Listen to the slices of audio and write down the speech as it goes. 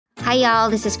Hi, y'all.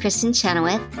 This is Kristen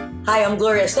Chenoweth. Hi, I'm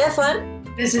Gloria Stefan.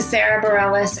 This is Sarah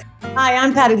Bareilles. Hi,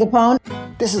 I'm Patti LuPone.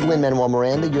 This is Lin-Manuel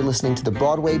Miranda. You're listening to the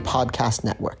Broadway Podcast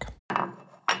Network.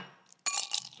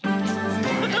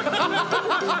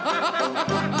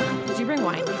 Did you bring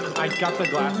wine? I got the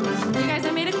glasses. You guys,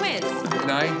 I made a quiz.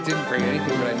 And I didn't bring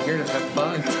anything, but I'm here to have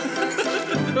fun.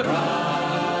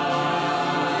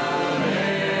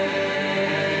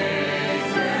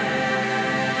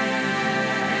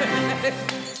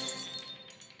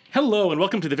 Hello, and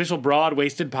welcome to the official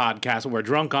Broad-Wasted podcast where we're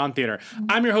drunk on theater.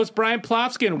 I'm your host, Brian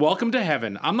Plofsky, and welcome to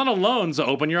heaven. I'm not alone, so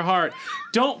open your heart.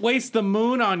 Don't waste the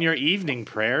moon on your evening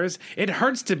prayers. It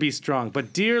hurts to be strong,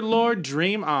 but dear Lord,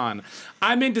 dream on.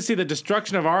 I'm in to see the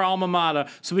destruction of our alma mater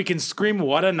so we can scream,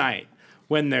 what a night,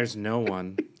 when there's no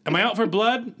one. Am I out for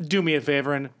blood? Do me a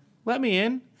favor and let me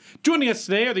in. Joining us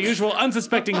today are the usual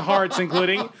unsuspecting hearts,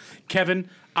 including Kevin,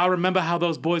 I remember how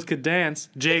those boys could dance,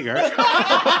 Jager.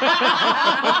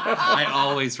 I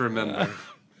always remember.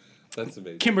 That's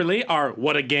amazing. Kimberly, our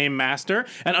What a Game master,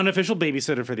 and unofficial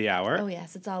babysitter for the hour. Oh,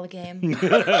 yes, it's all a game.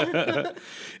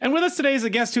 And with us today is a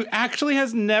guest who actually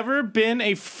has never been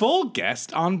a full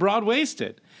guest on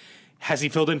Broadwasted. Has he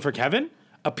filled in for Kevin?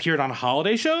 Appeared on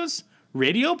holiday shows?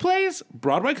 Radio plays?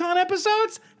 BroadwayCon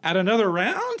episodes? At another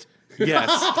round? Yes.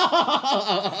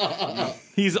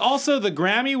 He's also the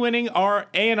Grammy-winning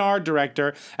A&R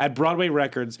director at Broadway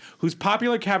Records, whose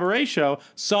popular cabaret show,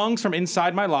 Songs from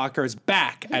Inside My Locker, is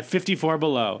back at 54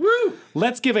 Below. Woo!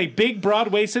 Let's give a big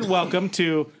Broad-Wasted welcome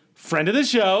to friend of the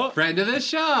show, Friend of the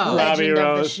show. Robbie Legend of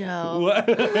Rose. the show.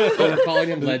 We're calling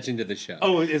him Legend of the Show.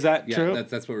 Oh, is that yeah, true?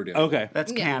 that's what we're doing. Okay.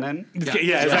 That's canon.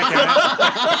 Yeah, is that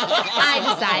I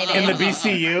decided. canon? In the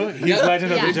BCU, he's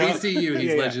Legend of the Show? BCU,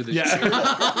 he's Legend of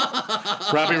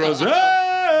the Show. Robbie Rose.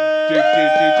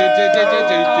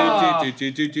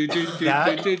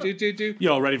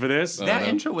 Yo, ready for this? That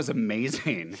intro was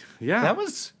amazing. Yeah. That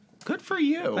was good for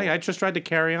you. Hey, I just tried to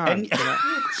carry on. And,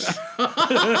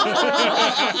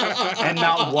 and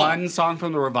not one song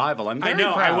from the revival. I'm very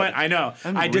proud. I know.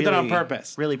 I'm I did that on really,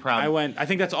 purpose. really proud. I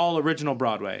think that's all original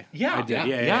Broadway. Yeah. I did.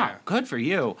 Yeah. Yeah. Good for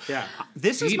you. Yeah.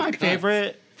 This is Deep my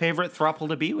cuts. favorite throuple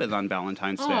to be with on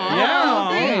Valentine's Day. Yeah.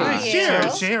 Thank you.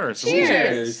 Cheers. Cheers.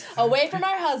 Cheers. Away from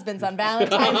our husbands on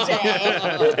Valentine's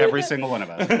Day. Every single one of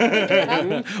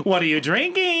us. What are you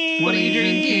drinking? What are you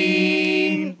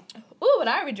drinking? Ooh, what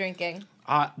are we drinking?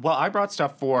 Well, I brought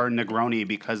stuff for Negroni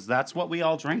because that's what we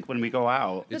all drink when we go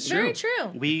out. That's very true.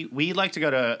 We like to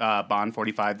go to Bond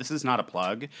 45. This is not a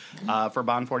plug for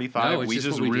Bond 45. No, it's we just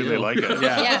just what we really do. like it.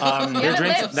 Yeah. Yeah. Your it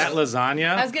drinks, lives. that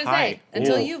lasagna. I was going to Hi. say,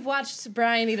 until Ooh. you've watched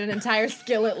Brian eat an entire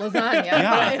skillet lasagna.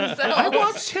 Yeah. So- I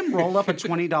watched him roll up a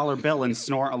 $20 bill and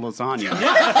snort a lasagna. Which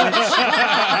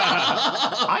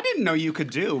I didn't know you could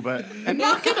do, and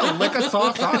not get a lick of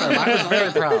sauce on him. I was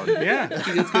very proud. Yeah.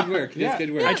 He does good work. He does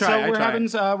good work. I try.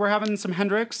 We're having some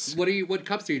Hendrix. What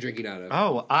cups are you drinking out of?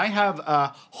 Oh, I have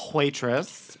a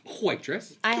waitress.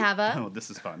 Waitress. I have a, Oh,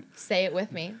 this is fun. say it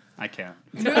with me. I can't.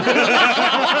 Also,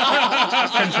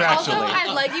 Contractually.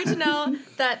 I'd like you to know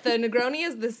that the Negroni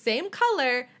is the same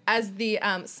color as the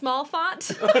small font.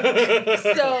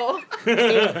 So Here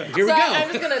we go. I'm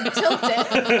just going to tilt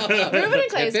it. Ruben and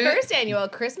Clay's Hip, hip. first annual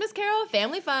Christmas Carol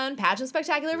Family Fun Pageant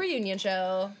Spectacular Reunion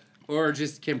Show. Or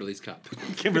just Kimberly's cup.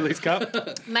 Kimberly's cup.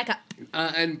 My cup.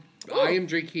 And I am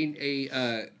drinking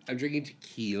I'm drinking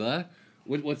tequila.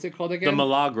 What's it called The again?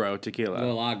 Milagro tequila.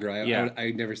 Milagro. Yeah.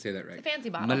 I never say that right. It's a fancy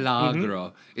bottle.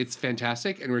 Milagro. It's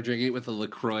fantastic, and we're drinking it with a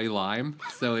LaCroix lime,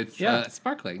 so it's Yeah.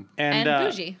 sparkling. And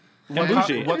bougie. What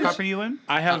bougie. cup are you in?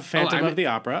 I have Phantom I'm of the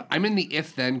Opera. I'm in the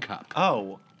if-then cup.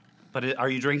 Oh, but are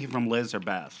you drinking from Liz or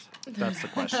Beth? That's the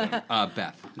question.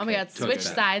 Beth. Oh my God, Totally switch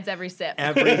Beth. sides every sip.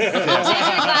 Every Take your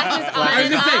glasses on I was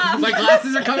and gonna say, off. my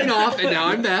glasses are coming off, and now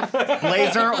I'm Beth.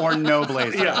 blazer or no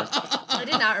blazer. I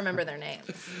did not remember their names.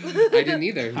 I didn't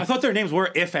either. I thought their names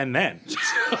were If and Then.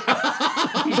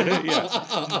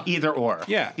 Either or.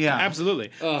 Yeah, Yeah.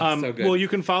 absolutely. Oh, so good. Well, you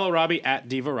can follow Robbie at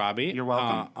Diva Robbie. You're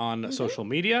welcome. On social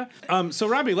media. So,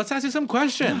 Robbie, let's ask you some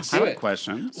questions. I Do have it.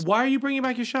 questions. Why are you bringing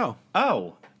back your show?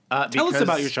 Oh. Tell us because-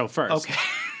 about your show first. Okay.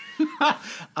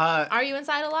 Are you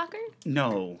inside a locker?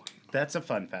 No. That's a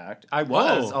fun fact. I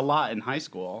was Oh. a lot in high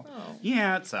school. Oh.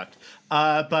 Yeah, it sucked.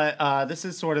 But this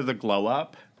is sort of the glow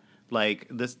up. Like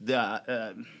this,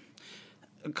 a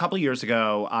couple years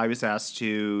ago, I was asked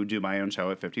to do my own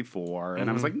show at 54, and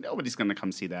I was like, nobody's going to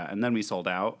come see that. And then we sold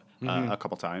out a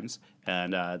couple times,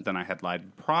 and then I had Live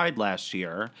Pride last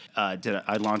year.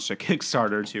 I launched a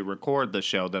Kickstarter to record the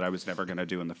show that I was never going to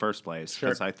do in the first place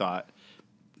because I thought,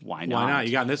 why not? Why not?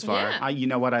 You got this far. Yeah. You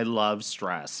know what? I love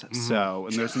stress. So,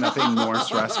 and there's nothing more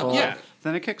stressful Yeah.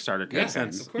 then a Kickstarter campaign.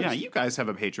 Of course. Yeah, you guys have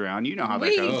a Patreon. You know how that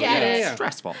We goes. get It's it.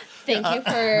 stressful. Thank you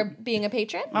for being a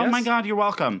patron. Oh my God, you're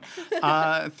welcome.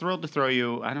 Thrilled to throw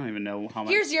you. I don't even know how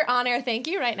much. Here's your on-air thank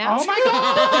you right now. Oh my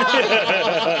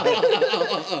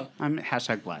God! I'm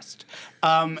hashtag blessed.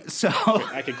 So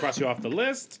I can cross you off the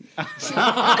list.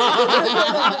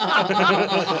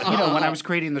 when I was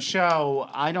creating the show,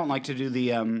 I don't like to do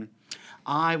the.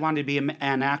 I wanted to be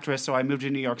an actress, so I moved to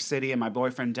New York City, and my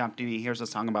boyfriend dumped me. Here's a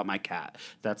song about my cat.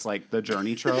 That's like the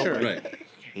journey trope. Sure. Right. I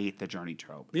hate the journey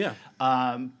trope. Yeah.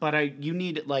 But you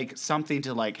need like something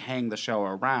to like hang the show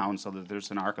around so that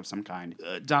there's an arc of some kind.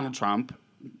 Donald Trump,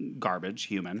 garbage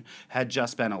human, had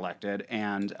just been elected,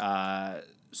 and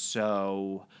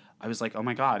so I was like, oh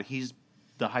my God, he's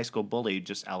the high school bully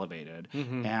just elevated,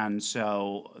 and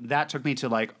so that took me to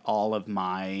like all of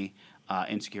my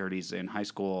insecurities in high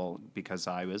school because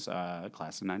I was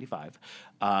class of '95.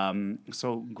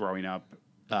 So growing up,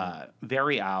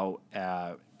 very out.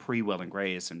 Pre-Will and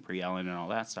Grace and pre-Ellen and all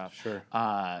that stuff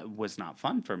was not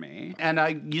fun for me. And I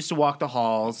used to walk the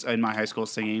halls in my high school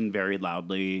singing very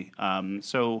loudly.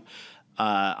 So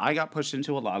I got pushed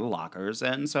into a lot of lockers.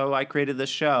 And so I created this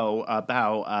show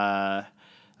about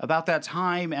that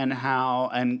time and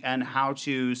how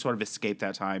to sort of escape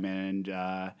that time and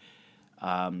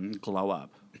glow up.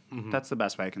 That's the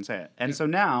best way I can say it. And so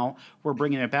now we're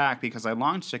bringing it back because I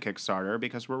launched a Kickstarter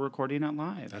because we're recording it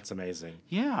live. That's amazing.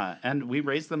 Yeah, and we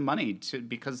raised the money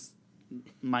because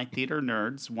my theater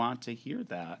nerds want to hear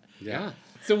that. Yeah.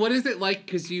 So what is it like?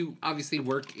 Because you obviously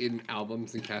work in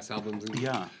albums and cast albums and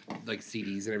like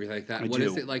CDs and everything like that. What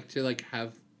is it like to like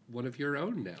have one of your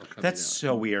own now? That's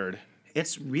so weird.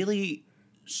 It's really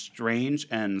strange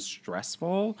and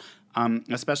stressful,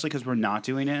 especially because we're not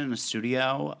doing it in a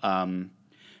studio.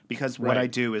 Because what I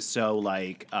do is so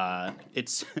like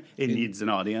it needs an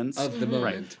audience of the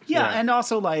moment. Yeah, and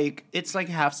also like it's like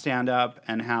half stand up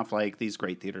and half like these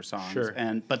great theater songs. Sure.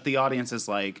 But the audience is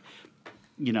like,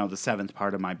 the seventh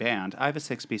part of my band. I have a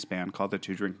 6-piece band called the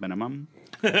 2 Drink Minimum.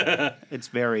 It's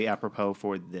very apropos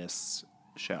for this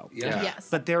show. Yeah. Yes.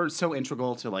 But they're so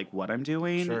integral to like what I'm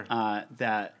doing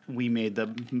that we made the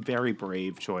very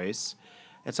brave choice.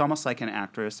 It's almost like an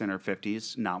actress in her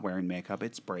 50s not wearing makeup.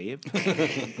 It's brave.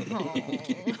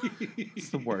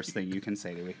 It's the worst thing you can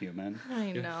say to a human.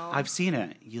 I know. I've seen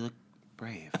it. You look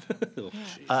brave.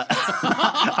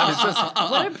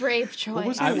 What a brave choice. What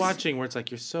was I watching where it's like,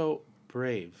 you're so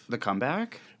brave? The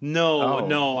Comeback?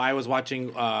 No, I was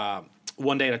watching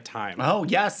One Day at a Time. Oh,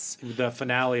 yes. The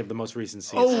finale of the most recent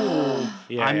season. Oh.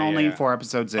 I'm only 4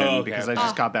 episodes in because I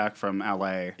just got back from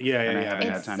LA. And I haven't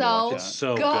had It's time to watch it.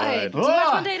 so good. good. Do you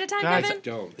watch One Day at a Time, Guys, Kevin?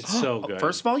 Don't. It's so good.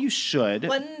 First of all, you should.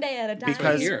 One Day at a Time.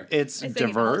 Because Here. it's I sing it all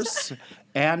the diverse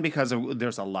and because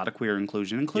there's a lot of queer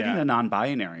inclusion, including a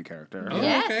non-binary character. Oh,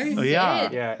 Yes. okay. Oh, yeah.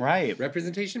 Yeah. Right.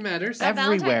 Representation matters.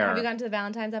 Everywhere. Have you gotten to the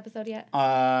Valentine's episode yet?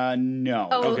 No.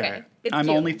 Oh, okay. okay. It's I'm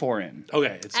cute. only 4 in.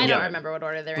 Okay. It's so I don't good. remember what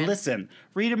order they're in. Listen,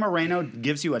 Rita Moreno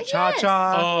gives you a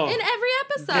cha-cha. Oh. In every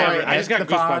episode. Yeah, I just got Estefan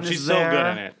goosebumps. She's is so good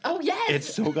there. in it. Oh, yes.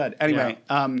 It's so good. Anyway,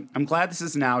 I'm glad this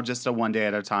is now just a one day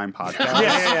at a time podcast.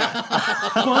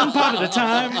 Yeah. One part at a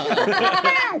time.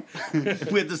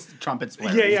 With this trumpet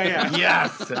split. Yeah.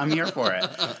 Yes, I'm here for it.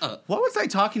 What was I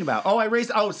talking about?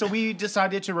 So we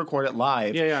decided to record it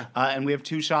live. Yeah. And we have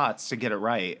 2 shots to get it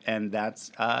right, and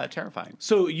that's terrifying.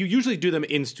 So you usually do them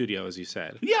in studio, as you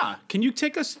said. Yeah, Can you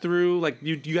take us through, like,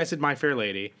 you guys did My Fair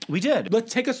Lady. we did.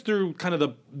 Let's take us through kind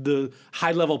of the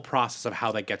high level process of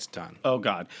how that gets done. Oh,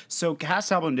 God. So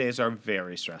cast album days are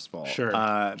very stressful. Sure.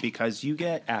 Because you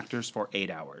get actors for 8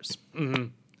 hours. Mm-hmm.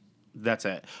 That's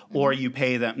it. Or you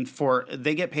pay them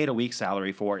they get paid a week's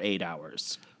salary for 8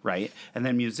 hours, right? And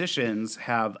then musicians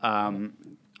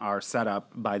are set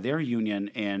up by their union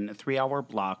in 3-hour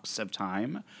blocks of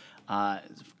time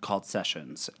called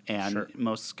sessions. And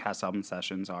most cast album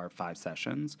sessions are 5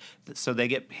 sessions. So they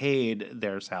get paid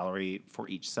their salary for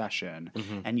each session.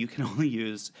 Mm-hmm. And you can only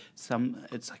use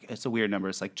it's a weird number.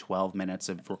 It's like 12 minutes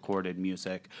of recorded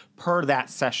music per that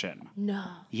session. No.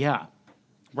 Yeah.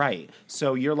 Right.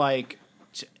 So you're like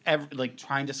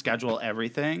trying to schedule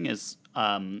everything is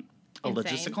a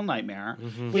logistical nightmare.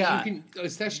 But Yeah. a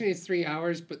session is 3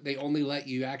 hours, but they only let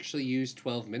you actually use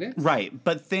 12 minutes? Right.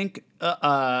 But think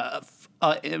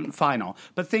in final.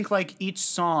 But think like each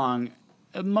song.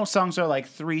 Most songs are like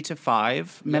 3 to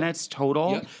 5 minutes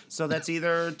total. Yep. So that's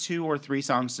either 2 or 3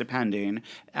 songs depending.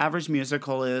 Average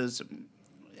musical is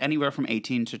anywhere from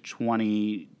 18 to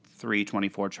 23,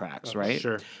 24 tracks, right?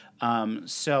 Sure.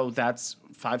 So that's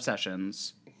 5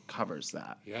 sessions covers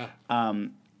that. Yeah.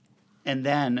 And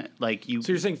then, like, you...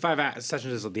 So you're saying 5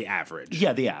 sessions is the average?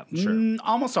 Yeah, the app. Sure.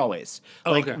 Almost always.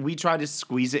 Oh, like, okay. we try to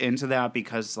squeeze it into that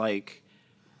because, like,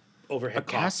 Overhead a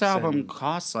cast costs album and-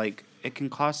 costs, like, it can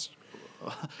cost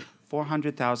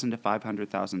 $400,000 to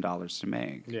 $500,000 to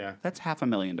make. Yeah. That's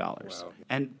 $500,000. Wow.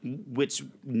 And which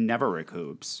never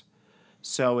recoups.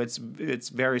 So it's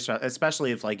very stressful,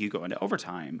 especially if, like, you go into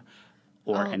overtime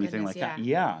or Oh, anything goodness, like that.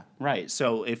 Yeah, right.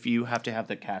 So if you have to have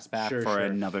the cast back Sure, for sure.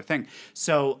 another thing.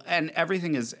 So, and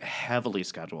everything is heavily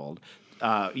scheduled.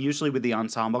 Usually with the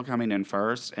ensemble coming in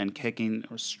first and kicking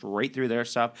straight through their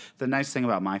stuff. The nice thing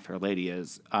about My Fair Lady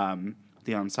is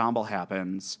the ensemble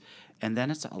happens, and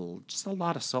then it's just a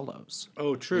lot of solos.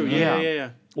 Oh, true. Yeah.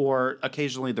 Or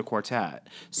occasionally the quartet.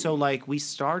 So, like, we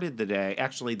started the day,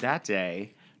 actually that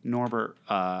day, Norbert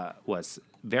was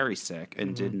very sick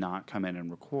and did not come in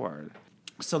and record.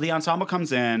 So the ensemble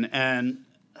comes in and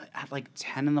at like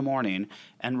 10 in the morning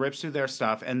and rips through their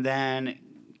stuff, and then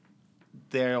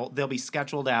they'll be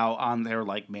scheduled out on their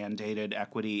like mandated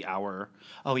equity hour.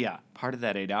 Oh yeah, part of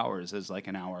that 8 hours is like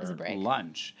an hour a break.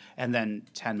 lunch, and then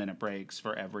 10-minute breaks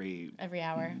for every. Every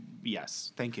hour.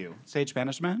 Yes, thank you. Stage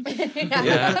management.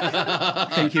 Yeah.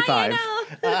 Thank you, Five.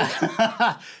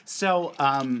 know. So,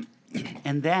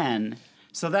 and then,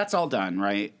 so that's all done,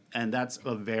 right? And that's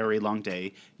a very long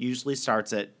day. Usually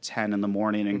starts at 10 in the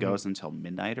morning and goes until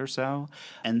midnight or so.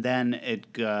 And then it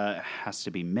has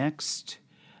to be mixed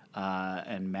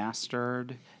and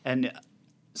mastered. And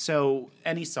so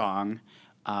any song,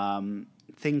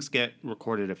 things get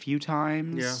recorded a few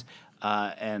times.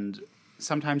 And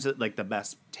sometimes like the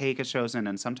best take is chosen,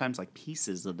 and sometimes like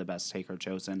pieces of the best take are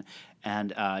chosen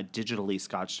and digitally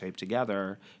scotch taped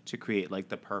together to create like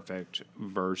the perfect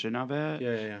version of it.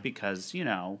 Yeah. Because, you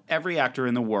know, every actor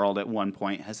in the world at one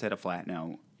point has hit a flat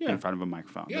note in front of a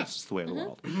microphone. Yeah. That's just the way of the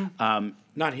world.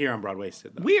 Not here on Broadway,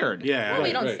 though. Weird. Yeah. Well,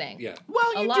 we don't Right, sing. yeah. Well,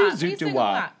 A you lot. do We Zoot sing a Doo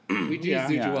lot. We do Yeah.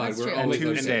 Zoot Yeah. Doo Wah. That's We're true. always on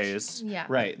Tuesdays. stage. Yeah.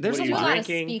 Right. There's What a are We you do a lot of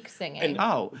drinking? speak singing. And-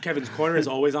 Oh, Kevin's Corner is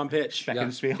always on pitch.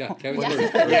 Beckenspiel. Yeah, Kevin's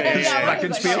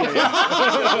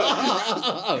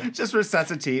Just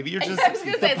recitative. You're just I was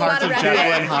gonna say, the it's a lot parts of of Jekyll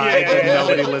and Hyde that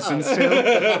nobody listens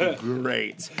to.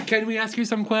 Great. Can we ask you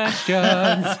some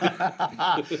questions?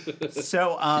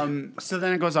 So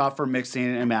then it goes off for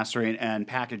mixing and mastering and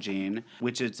packaging,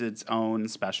 which is its own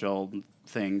special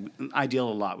thing. I deal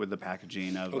a lot with the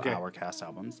packaging of our cast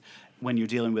albums. When you're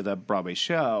dealing with a Broadway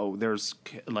show, there's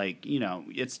like, you know,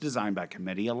 it's designed by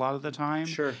committee a lot of the time.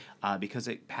 Sure. Because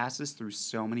it passes through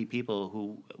so many people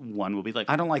who one will be like,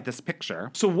 I don't like this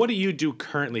picture. So what do you do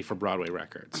currently for Broadway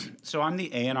Records? So I'm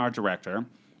the A&R director,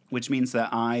 which means that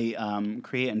I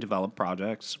create and develop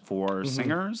projects for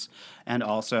singers and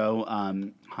also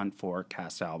hunt for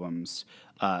cast albums,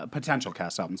 potential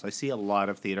cast albums. I see a lot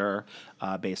of theater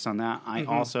based on that. I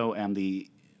also am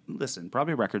listen,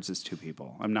 Broadway Records is 2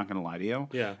 people. I'm not going to lie to you.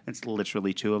 Yeah. It's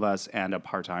literally 2 of us and a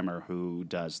part-timer who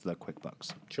does the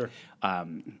QuickBooks. Sure.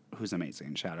 Who's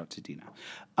amazing. Shout out to Dina.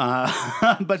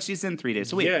 But she's in 3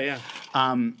 days a week. Yeah.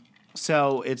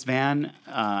 So it's Van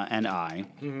and I.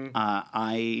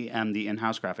 I am the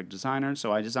in-house graphic designer,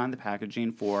 so I design the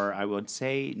packaging for, I would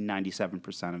say,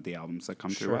 97% of the albums that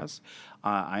come through us.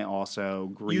 I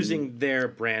also Using their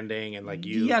branding and like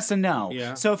you. Yes and no.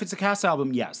 Yeah. So if it's a cast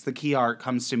album, yes, the key art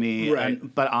comes to me. Right.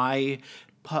 But I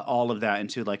put all of that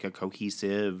into like a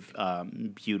cohesive,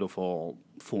 beautiful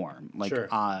form. Like, Sure.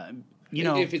 you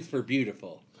know, if it's for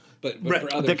beautiful. But Right.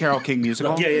 for other the Carole King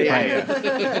musical. Yeah.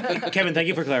 Right. Kevin, thank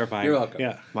you for clarifying. You're welcome.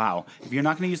 Yeah. Wow. If you're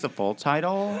not going to use the full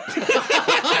title,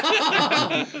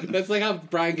 That's like how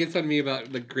Brian gets on me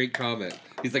about the Great Comet.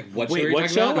 He's like, what show Wait, are you what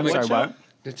talking show? about? I'm I'm sorry, like, what?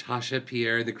 Natasha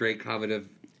Pierre, the Great Comet of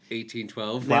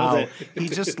 1812. Wow. Nailed He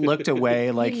just looked away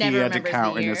like he never had to remembers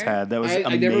count the in his year. head. That was I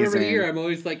amazing. never remember the year. I'm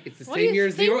always like, it's the What do same you year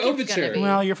as the think it's gonna overture. be?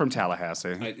 Well, you're from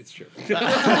Tallahassee. It's true. You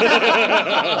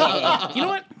know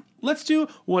what? Let's do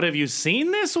What Have You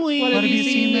Seen This Week? What have you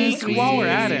seen this While we're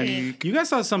week? at it, you guys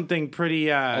saw something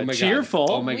pretty Oh my cheerful.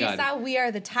 God. Oh my We God. saw We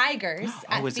Are the Tigers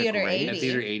at is it Theater great? 80. At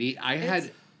Theater 80, I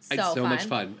had so so much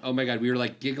fun. fun. Oh my God, we were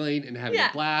like giggling and having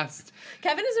Yeah. a blast.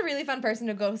 Kevin is a really fun person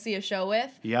to go see a show with.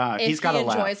 Yeah, if he's gotta he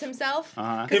laugh. enjoys himself.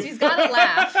 Uh-huh. Because he's got to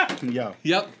laugh. Yo.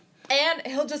 Yep. And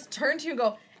he'll just turn to you and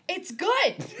go, it's good.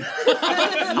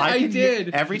 I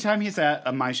did. Every time he's at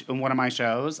one of my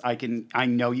shows, I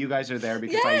know you guys are there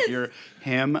because Yes. I hear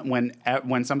him when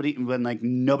like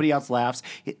nobody else laughs,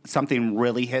 something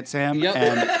really hits him, Yep.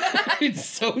 and It's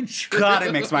so true. God,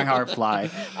 it makes my heart fly.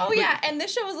 Oh, yeah. And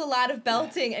this show was a lot of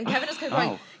belting. And Kevin just kept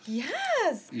going, Oh.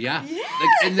 yes. Yeah. Yes. Like,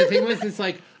 and the thing was, it's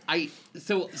like,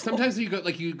 So sometimes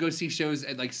when you go see shows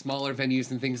at like smaller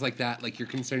venues and things like that, like you're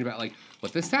concerned about like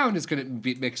what the sound is going to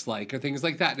be mixed like or things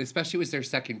like that, and especially it was their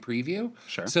second preview.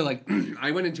 Sure. So like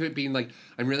I went into it being like,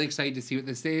 I'm really excited to see what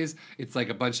this is. It's like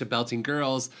a bunch of belting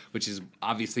girls, which is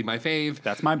obviously my fave.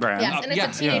 That's my brand. Yes, and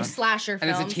it's a teenage slasher film.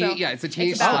 And it's a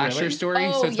teenage about- slasher story.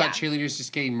 Oh, So it's yeah. about cheerleaders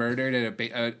just getting murdered at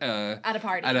At a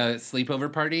party. at a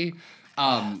sleepover party.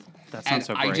 That sounds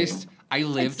so great. I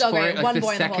lived so for great. it. Like One the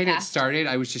boy in the whole second it cast. started,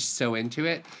 I was just so into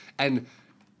it. And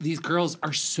these girls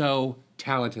are so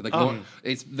talented. Like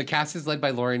the cast is led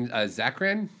by Lauren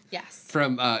Zachran. Yes.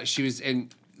 From she was in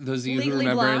those of you who Legally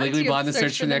remember Blonde. Legally You Blonde: The have to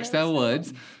Search for the Next Belle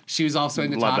Woods. She was also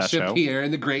in Love that show. Natasha Pierre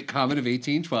in The Great Comet of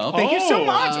 1812. Thank you so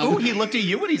much. Oh, he looked at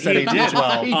you when he said He did.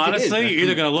 1812. Honestly, you're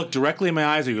either going to look directly in my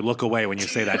eyes or you look away when you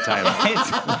say that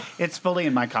title. It's fully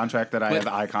in my contract that I have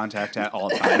eye contact at all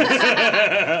times.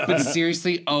 But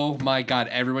seriously, oh my God,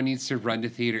 everyone needs to run to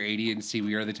Theater 80 and see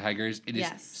We Are the Tigers. It is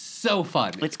Yes. so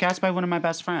fun. It's cast by one of my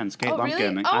best friends, Kate Oh, really?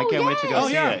 Lumpkin. Oh, I can't wait to go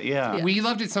yay. see it. Yeah. We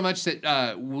loved it so much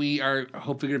that we are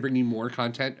hopefully going to bring you more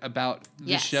content about the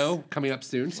Yes. show coming up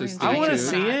soon. So We're stay I want to tuned.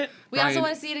 see it. We also Ryan-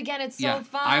 want to see it again. It's so Yeah,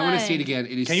 fun. I want to see it again.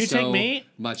 It is Can you so take me?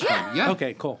 much fun. Yeah.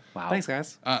 Okay, cool. Wow. Thanks,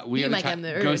 guys. We Be are my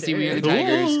Go see We Are the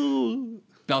murderer. Tigers.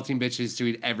 Belting bitches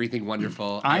doing everything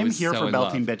wonderful. I I'm was here so for in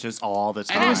belting love. bitches all the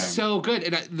time. And it was so good.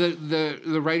 And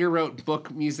the writer wrote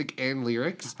book, music, and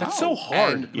lyrics. That's so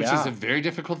hard. Which Yeah. is a very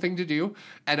difficult thing to do.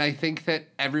 And I think that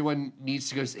everyone needs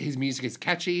to go. His music is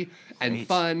catchy and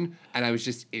fun, and I was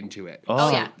just into it.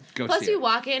 Oh, yeah. Go Plus, see you it.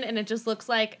 walk in and it just looks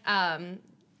like,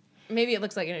 maybe it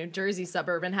looks like a New Jersey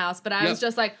suburban house, but I was Yep.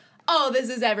 just like, oh, this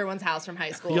is everyone's house from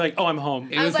high school. You're like, oh, I'm home.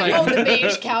 It I was was like, like- oh, the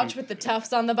beige couch with the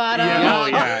tufts on the bottom. Oh,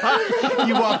 yeah.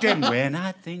 You walked in. When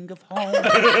I think of home,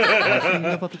 I think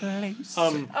of a place.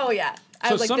 Oh, yeah. I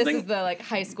So was like, something- this is the like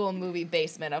high school movie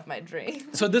basement of my dream.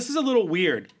 So this is a little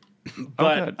weird.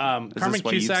 But good. Carmen Is this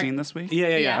what you've Cusack, seen this week?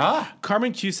 Yeah. Yeah. Ah.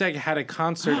 Carmen Cusack had a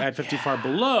concert at 50 Far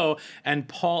Below, and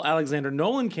Paul Alexander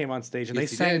Nolan came on stage, and Yes,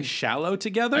 they he sang did. "Shallow"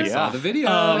 together. I saw the video.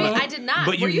 Wait, I did not.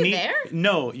 But Were you need, there?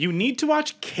 No, you need to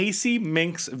watch Casey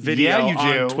Mink's video Yeah, you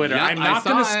do. on Twitter. Yep, I'm I not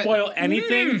going to saw it. spoil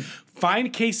anything.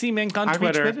 Find Casey Mink on I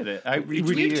Twitter. retweeted it. I You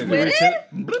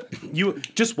retweeted You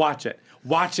just watch it.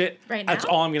 Watch it. Right That's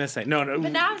now? all I'm going to say. No.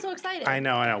 But now I'm so excited. I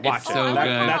know. Watch It's it. so good. That's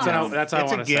what I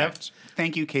It's want a to say. gift.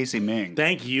 Thank you, Casey Ming.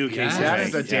 Thank you, Casey. Yes. That Mink.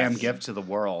 is a damn Yes. gift to the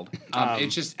world.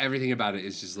 It's just everything about it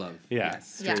is just love. Yeah.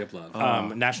 Yes, straight Yeah. up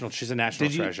love. She's a national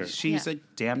Did you? treasure. She's Yeah. a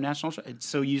damn national.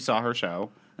 So you saw her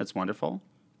show? That's wonderful.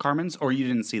 Carmen's, or you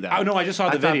didn't see that? Oh, no, I just saw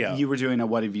the thought video. You were doing a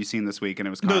 "What have you seen this week?" and it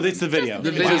was No, Carmen. it's the video.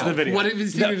 the The video. video. It's the video. What if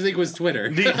his music was Twitter?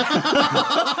 The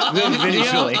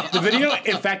video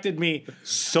affected me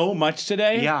so much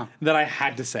today Yeah. that I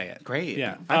had to say it. Great.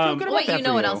 Yeah. I feel good about Wait, that you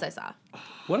know for what else I saw?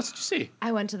 What else did you see?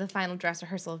 I went to the final dress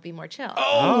rehearsal of Be More Chill.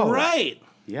 Oh, right.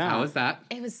 Yeah. How was that?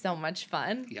 It was so much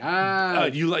fun. Yeah.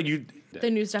 You. The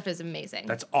new stuff is amazing.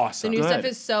 That's The awesome. new Good. stuff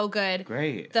is so good.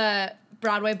 Great. The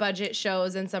Broadway budget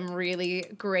shows in some really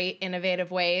great,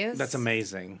 innovative ways. That's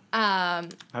amazing. I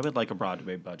would like a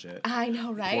Broadway budget. I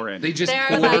know, right? For it. They just They're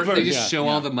pour, like- they just Yeah. show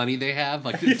all the money they have.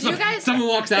 Like guys- someone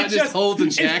walks out and just holds a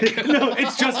check. No,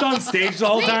 it's just on stage the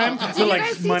whole time. Did So you like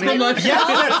guys see money. Tyler's Yes, show?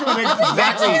 that's what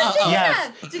exactly.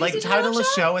 Yes, Did you like see title Tyler's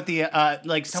a show at the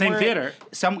like somewhere, theater.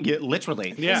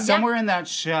 literally. Yeah. Somewhere in that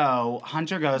show,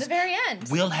 Hunter goes. The very end.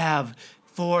 We'll have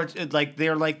 4. Like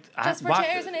they're like Just four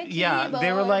chairs and a Yeah,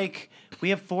 they were keyboard. like. We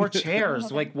have 4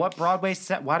 chairs. Like, what Broadway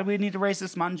set? Why do we need to raise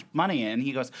this money? And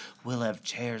he goes, "We'll have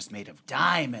chairs made of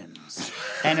diamonds."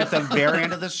 And at the very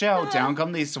end of the show, down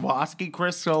come these Swarovski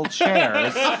crystal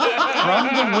chairs from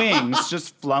the wings,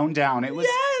 just flown down. It was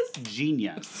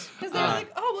genius. Because they were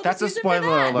like, oh, well, That's a just use it for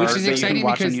spoiler that. alert. Which that is you can exciting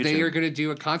watch on because they YouTube. are going to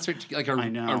do a concert, like a, I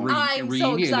know. I'm so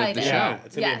reunion of the excited. show. Yeah,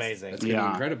 it's gonna Yes. be amazing. It's going to be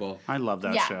incredible. I love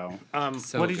that Yeah. show.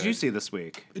 So what did you good. see this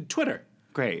week? Twitter.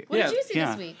 Great. What did you see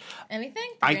Yeah. this week? Anything?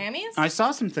 I Grammys?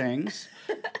 saw some things.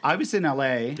 I was in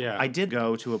LA. Yeah. I did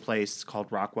go to a place called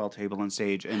Rockwell Table and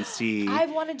Stage and see.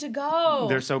 I've wanted to go.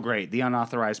 They're so great. The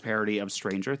unauthorized parody of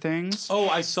Stranger Things. Oh,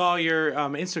 I saw your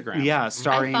Instagram. Yeah, I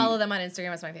starring. follow them on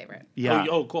Instagram. It's my favorite. Yeah.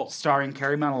 Oh, cool. Starring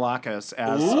Carrie Manolakis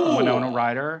as Ooh. Winona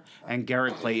Ryder and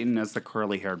Garrett Clayton as the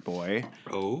curly-haired boy.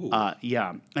 Oh.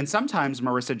 Yeah, and sometimes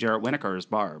Marissa Jarrett Winokur as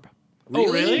Barb. Oh,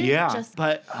 really? Yeah, Just-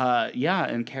 but yeah,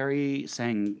 and Carrie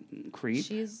sang "Creep."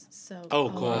 She's so Oh,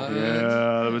 cool.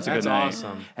 Yeah, it was a That's good night.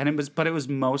 awesome. And it was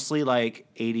mostly like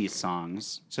 80s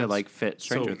songs to like fit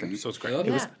Stranger Things. So it's great. It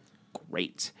Yeah. was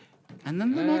Great. And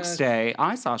then the next day,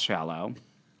 I saw "Shallow"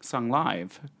 sung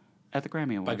live at the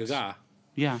Grammy Awards. By Gaga.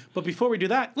 Yeah. But before we do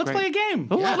that, let's Great. play a game.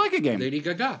 Oh, I like a game. Lady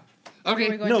Gaga. Okay.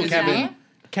 We're going No, to Kevin. Gaga?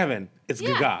 Kevin, it's Yeah.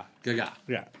 Gaga. Gaga.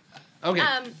 Yeah. Okay.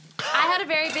 I had a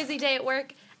very busy day at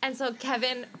work, and so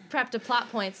Kevin prepped a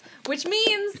plot points, which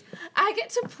means I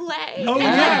get to play. Oh, and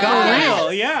yeah, guess. for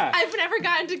real, yeah. I've never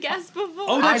gotten to guess before.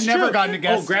 Oh, that's I've never true. gotten to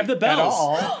guess. Oh, grab the At bells.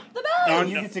 all. The bells!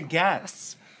 You get to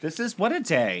guess. This is what a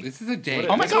day. This is a day.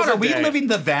 Oh my This God, was a are we day. living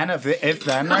the then of if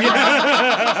then right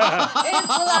now? It's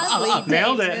a lovely day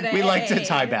Nailed it. today. We like to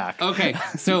tie back. Okay,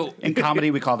 so In comedy,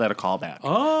 we call that a callback.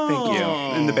 Oh. Thank you.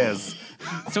 In the biz.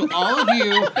 So all of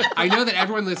you, I know that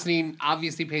everyone listening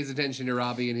obviously pays attention to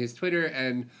Robbie and his Twitter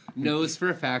and knows for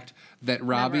a fact that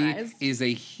Robbie Memorized. is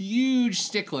a huge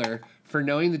stickler for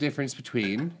knowing the difference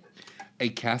between a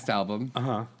cast album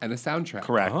and a soundtrack.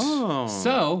 Correct. Oh.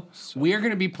 So we are going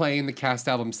to be playing the cast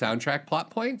album soundtrack plot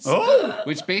points,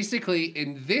 which basically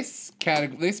in this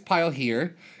this pile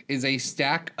here is a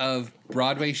stack of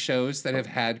Broadway shows that have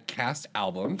had cast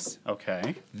albums.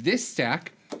 Okay. This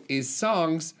stack is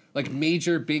songs, like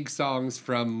major big songs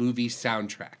from movie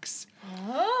soundtracks.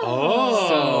 Oh.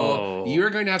 So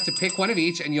you're going to have to pick one of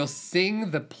each, and you'll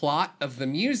sing the plot of the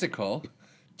musical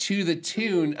to the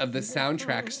tune of the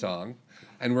soundtrack song.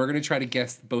 And we're going to try to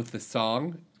guess both the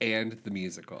song and the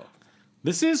musical.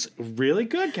 This is really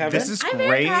good, Kevin. This is I'm very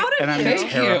great, proud of and I'm you. Thank you.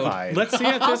 terrified. Let's see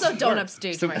if this Also, don't works.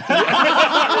 upstage So- my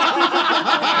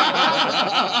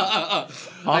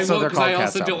Also, they're because called I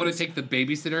cast also don't want albums. to take the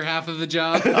babysitter half of the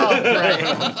job. Should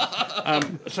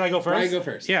I go first? Brian, go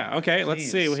first. Yeah, okay, let's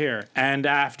see here. And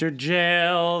after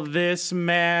jail, this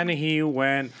man, he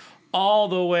went all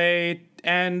the way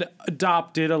and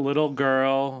adopted a little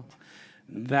girl.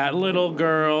 That little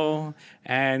girl.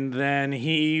 And then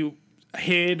he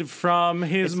hid from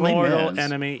his It's Les mortal Mis.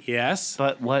 enemy. Yes.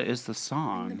 But what is the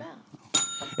song?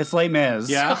 It's Les Mis.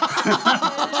 Yeah.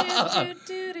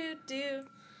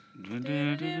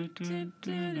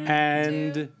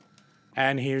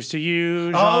 And here's to you,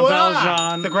 Jean Oh,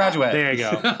 Valjean. The Graduate. There you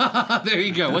go. There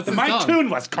you go. What's the My song? tune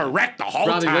was correct the whole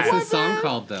Robbie, time. what's the song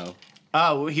called, though?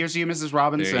 Oh, Here's to You, Mrs.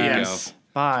 Robinson. There you Yes.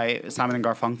 By Simon and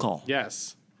Garfunkel.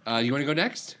 Yes. You want to go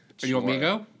next? Or do you want me to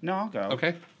go? No, I'll go.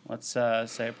 Okay. Let's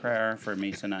say a prayer for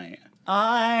me tonight.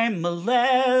 I'm a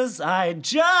les, I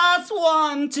just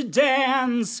want to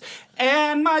dance,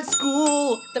 and my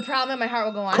school. The problem in my heart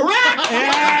will go on.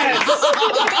 Yes!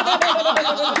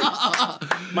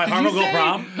 My heart will go say-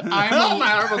 prom. I'm My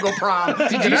heart will go prom.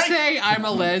 Did you say I'm a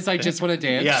les, I just want to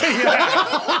dance? Yes.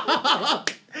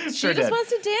 Sure She just did. wants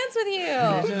to dance with you.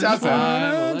 Doesn't.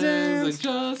 I'm a les, I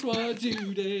just want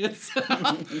you to dance.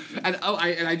 and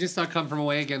I just saw Come From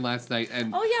Away again last night,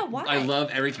 and Oh, yeah, why? I love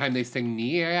every time they sing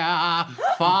near,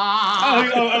 far.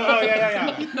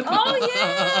 Yeah. Oh, This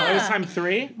yeah. time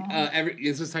 3?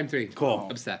 This was time 3. Cool.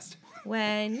 Obsessed.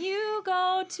 When you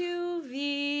go to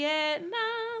Vietnam,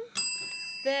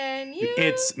 then you...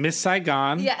 It's Miss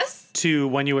Saigon Yes. to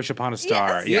When You Wish Upon a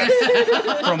Star. Yes.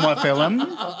 Yeah. From what film?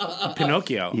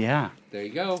 Pinocchio. Yeah. There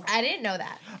you go. I didn't know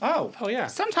that. Oh. Oh, yeah.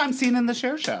 Sometimes seen in the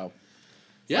Cher Show.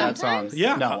 Yeah. That song.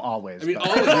 Yeah. No, always. I mean, but-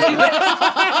 always.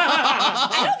 I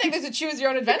don't think there's a choose your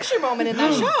own adventure moment in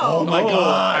that show. Oh my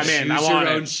God. I'm in. Choose I want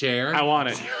your own it. share. I want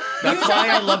it. That's why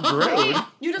I love Brood.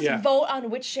 You just Yeah. vote on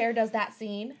which share does that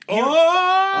scene.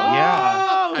 Oh!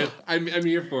 Yeah. I'm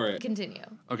here for it. Continue.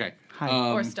 Okay.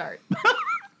 Or start.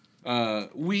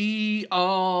 We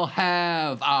all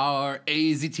have our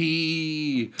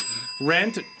AZT.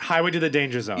 Rent, Highway to the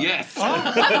Danger Zone. Yes. What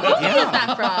movie is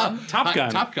that from? Top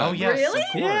Gun. Top Gun. Oh, yes. Really? Of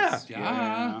course.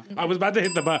 Yeah. I was about to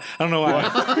hit the button. I don't know why.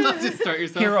 Just start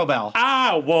yourself. Hero Bell.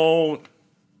 I won't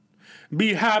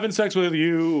be having sex with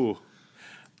you.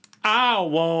 I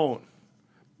won't.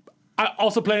 I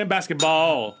also playing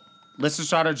basketball. Listen,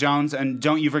 Strata Jones, and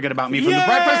don't you forget about me from the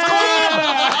Breakfast Club.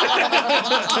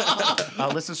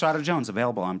 Listen, Strata Jones,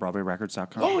 available on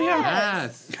BroadwayRecords.com. Oh, yeah.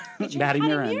 Yes. Maddie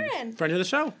Honey Mirren Mirren. Friend of the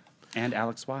show. and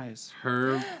Alex Wise.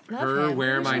 Her him.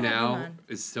 Where Am We I should have him Now on.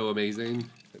 is so amazing.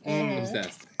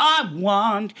 Obsessed. I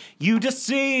want you to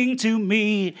sing to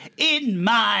me in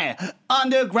my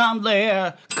underground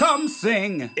lair. Come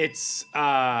sing. It's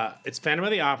Phantom of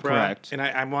the Opera. Correct. And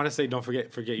I want to say don't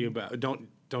forget you about don't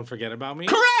forget about me.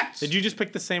 Correct. Did you just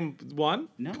pick the same one?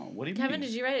 No, what do you Kevin, mean?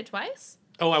 did you write it twice?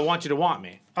 Oh, I want you to want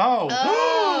me. Oh.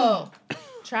 Oh.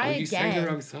 Try You sang the again.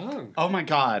 wrong song. Oh my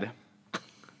God.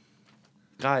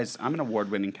 Guys, I'm an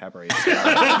award-winning cabaret star.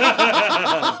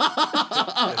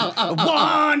 I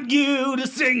want you to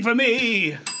sing for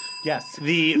me. Yes.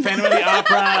 The Phantom of the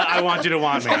Opera. I want you to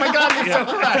want me. Oh my God, you're so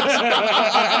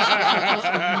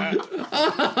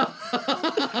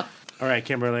correct. All right,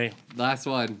 Kimberly. Last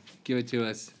one. Give it to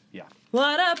us. Yeah.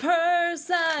 What a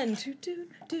person. Do, do,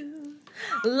 do.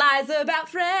 Lies about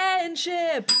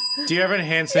friendship. Dear Evan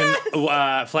Hansen,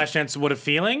 Flashdance, What a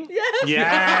Feeling? Yes.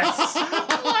 Yes.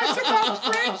 Lies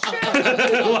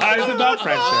about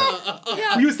friendship.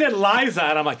 Yeah. You said Liza,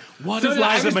 and I'm like, what is did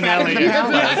I. Liza Was Minnelli?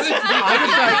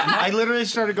 I literally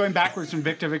started going backwards from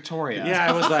Victor Victoria. Yeah,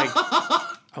 I was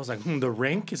like, the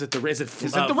Rink? Is it the Rink? the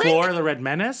Flora the Red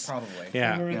Menace? Probably.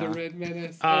 Yeah. Or the Red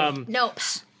Menace. Nope.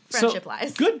 Friendship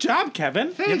lies. Good job,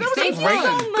 Kevin. Thank Thank you so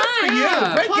much.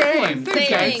 Yeah, Great plot game. points. Good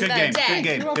Saving game. Good the game. day. Good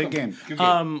game. Good game. Good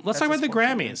game. Let's talk about the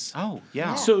Grammys. Oh,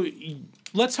 yeah. So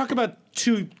let's talk about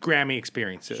two Grammy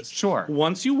experiences. Sure.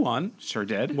 Once you won, Sure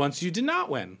did. once you did not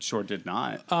win. Sure did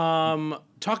not.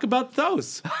 Talk about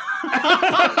those.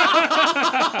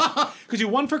 Because you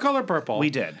won for Color Purple. We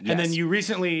did, And then yes. you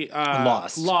recently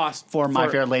Lost for My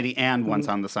Fair Lady and Once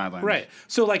on the Sideline. Right.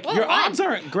 So, like, your won. odds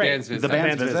aren't great. Band's Visit. The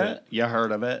band's Band's visit. You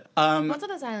heard of it. Once on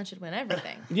the Island should win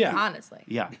everything. Yeah. Honestly.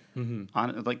 Yeah.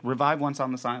 Like revive Once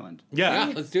on the Island. Yeah.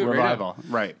 Yeah, let's do it right Revival.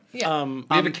 Right. Yeah. now.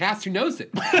 We have a cast who knows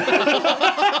it. They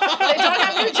don't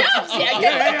have new jobs yet.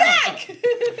 Get them back.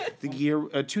 The year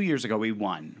 2 years ago, we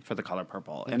won for the Color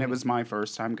Purple, and it was my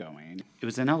first time going. It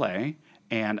was in LA,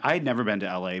 and I had never been to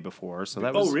LA before, so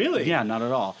that was really? Yeah, not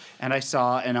at all. And I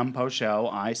saw an UMPO show.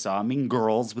 I saw Mean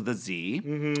Girls with a Z,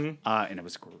 and it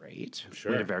was great.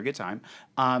 Sure. We had a very good time.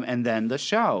 And then the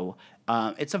show.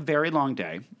 It's a very long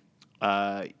day.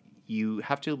 You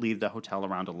have to leave the hotel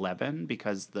around 11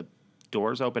 because the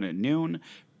doors open at noon,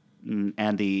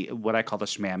 and what I call the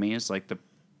shmammy is like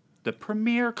the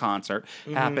premiere concert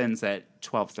happens at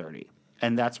 12:30,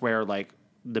 and that's where like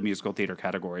the musical theater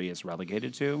category is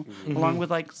relegated to, along with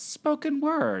like spoken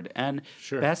word and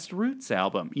Sure. best roots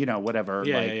album, whatever.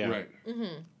 Yeah, like, yeah, yeah. Right.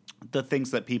 the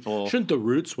things that people Shouldn't the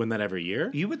Roots win that every year?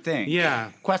 you would think.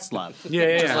 Yeah. Questlove. Yeah,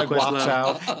 yeah, Just yeah. like walks Questlove.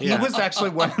 out. Yeah. He was actually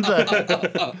one of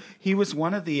the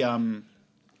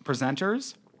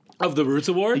presenters. Of the Roots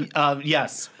Award?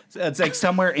 Yes. It's like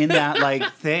somewhere in that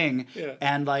like thing. Yeah.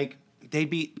 And like they'd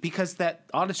be because that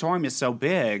auditorium is so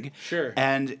big. Sure.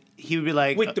 And he would be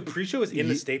like Wait, the pre-show is in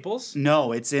the Staples?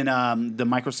 no, it's in the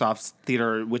Microsoft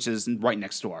Theater, which is right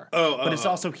next door. But it's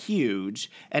also huge,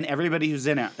 and everybody who's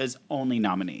in it is only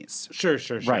nominees. Sure,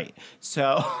 sure, sure. Right.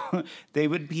 So they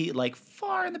would be like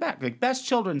far in the back, like best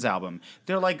children's album.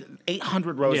 They're like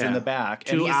 800 rows Yeah. in the back.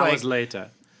 2 he's hours like, later.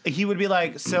 he would be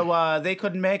like, so they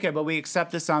couldn't make it, but we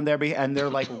accept this on their behalf. And they're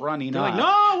like running up. Like,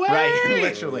 no way! Right,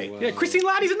 literally. Yeah, Christine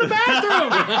Lottie's in the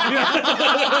bathroom!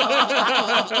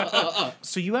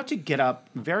 So you have to get up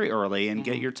very early and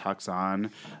get your tux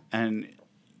on and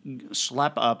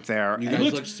schlep up there. You and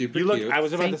guys look super You look, cute. I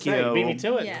was about Thank to say, you. beat me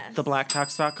to it. Yes.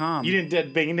 thebblacktux.com. You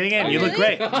didn't bing ding in. You look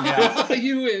really? great.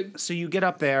 You win. So you get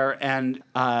up there and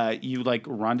you like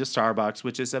run to Starbucks,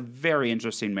 which is a very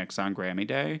interesting mix on Grammy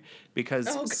Day because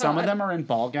some of God. them are in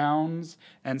ball gowns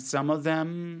and some of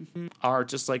them are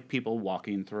just like people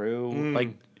walking through,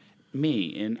 like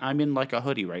me, and I'm in like a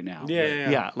hoodie right now.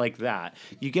 Yeah. like that.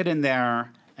 You get in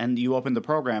there and you open the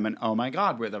program and oh my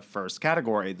God, we're the first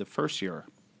category, the first year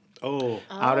Oh,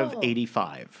 out of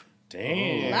 85.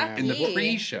 damn. Lucky. In the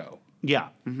pre-show. Yeah.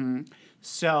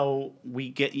 So we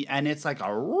get, and it's like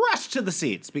a rush to the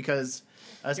seats because,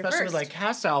 especially first. like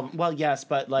cast album. Well, yes,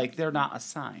 but like they're not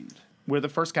assigned. We're the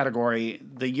first category.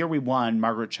 The year we won,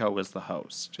 Margaret Cho was the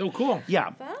host. Oh, cool.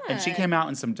 Yeah, and she Fun. came out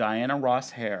in some Diana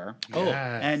Ross hair. Oh.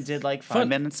 And did like 5 Fun.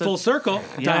 minutes of Full circle.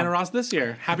 Yeah. Diana Ross this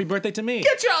year. Happy birthday to me.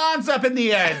 Get your arms up in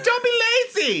the air. Don't be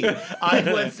lazy. I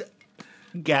was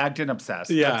gagged and obsessed.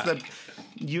 Yeah.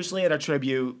 Usually at a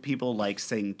tribute, people like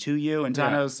sing to you, and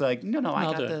Diana was like, "No, I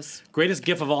I'll got do it. this." Greatest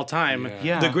gift of all time.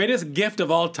 Yeah. The greatest gift of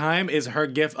all time is her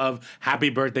gift of happy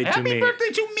birthday to Happy me. birthday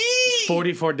to me!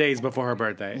 44 days before her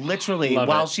birthday. Literally, Love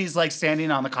while it. she's like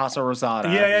standing on the Casa Rosada.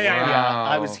 Yeah. Wow.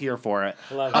 I was here for it.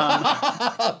 Love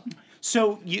it.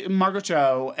 So Margaret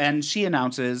Cho, and she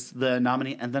announces the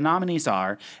nominee, and the nominees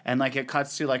are, and like it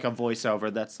cuts to like a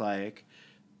voiceover that's like,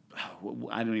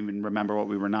 I don't even remember what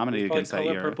we were nominated against that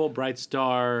Color year. Purple, Bright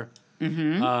Star.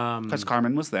 Because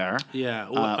Carmen was there. Yeah.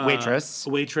 Waitress.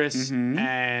 Waitress.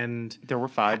 And. There were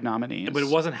 5 nominees. But it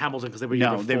wasn't Hamilton because they were year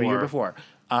No, before. they were year before.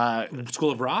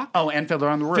 School of Rock? Oh, and Fiddler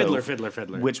on the Roof.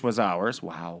 Fiddler. Which was ours.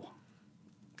 Wow.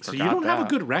 So you Forgot don't have a that.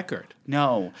 good record.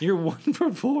 No, You're 1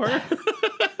 for 4.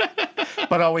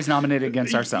 but always nominated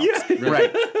against ourselves.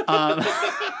 Right.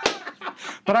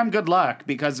 But I'm good luck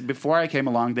because before I came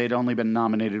along, they'd only been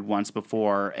nominated once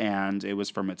before, and it was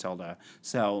for Matilda.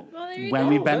 So there you when go.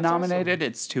 we've been That's awesome. nominated,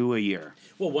 it's 2 a year.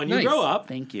 Well, when you Nice. grow up,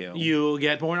 Thank you. you'll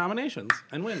get more nominations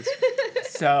and wins.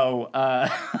 So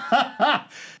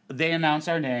they announced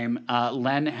our name.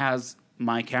 Len has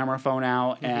my camera phone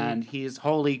out, and he's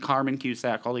holy Carmen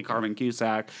Cusack,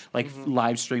 like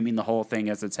live streaming the whole thing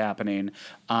as it's happening.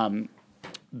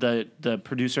 The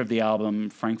producer of the album,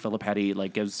 Frank Filippetti,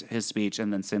 like gives his speech,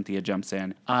 and then Cynthia jumps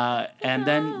in, and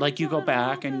then like you go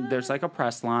back and there's like a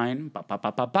press line, ba ba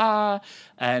ba ba ba,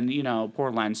 and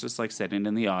poor Len's just like sitting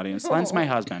in the audience. Len's my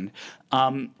husband.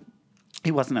 He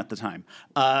wasn't at the time,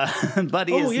 but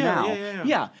he is now.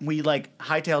 Yeah, we like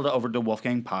hightailed it over to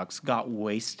Wolfgang Puck's, got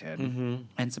wasted,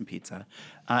 and some pizza,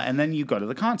 and then you go to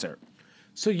the concert.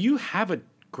 So you have a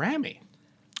Grammy.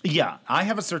 Yeah, I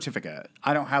have a certificate.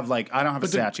 I don't have a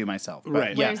statue myself. But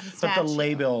Right. Yeah, Where's the but statue? the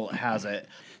label has it.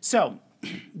 So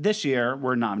this year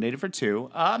we're nominated for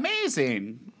 2.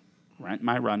 Amazing. Rent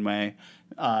My Runway.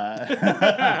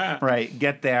 Right,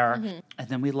 get there. And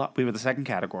then we were the second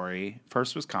category.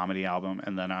 First was comedy album,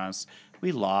 and then us.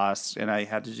 We lost, and I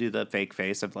had to do the fake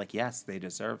face of like, yes, they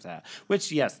deserve that.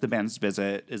 Which, yes, The Band's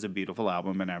Visit is a beautiful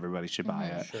album, and everybody should buy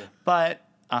it. Sure. But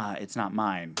it's not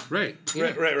mine. Right.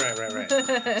 Right.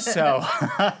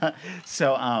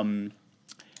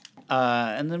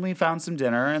 And then we found some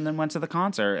dinner, and then went to the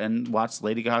concert and watched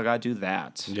Lady Gaga do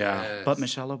that. Yeah. But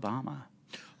Michelle Obama.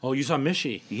 Oh, you saw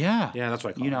Mishy. Yeah. Yeah, that's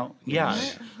what I call her. Yeah.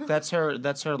 That's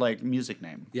her like music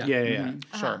name. Yeah. Yeah.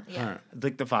 Sure. Yeah. All right.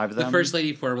 Like the 5 of them. The first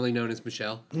lady formerly known as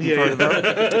Michelle.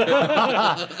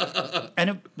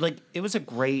 And it was a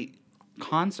great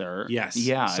concert. Yes.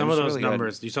 Yeah. Some it of was those really good.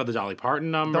 numbers. You saw the Dolly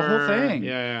Parton number. The whole thing.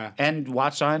 Yeah. And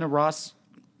watch Diana Ross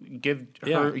give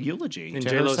her eulogy. And to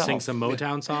J-Lo herself. sing some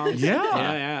Motown songs. Yeah.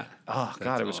 Yeah. Oh,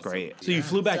 God, it was awesome. great. So you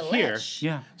flew back here. Delish.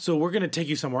 Yeah. So we're going to take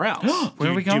you somewhere else.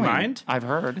 Where are we going? Do you mind? I've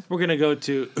heard. We're going to go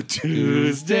to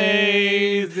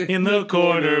Tuesdays in the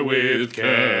Corner with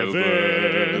Kevin.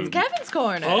 It's Kevin's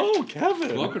Corner. Oh,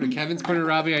 Kevin. Welcome to Kevin's Corner,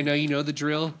 Robbie. I know you know the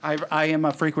drill. I am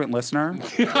a frequent listener.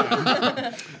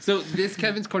 So this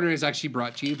Kevin's Corner is actually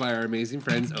brought to you by our amazing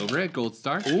friends over at Gold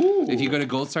Star. Ooh. If you go to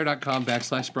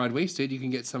goldstar.com/broadwasted, you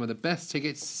can get some of the best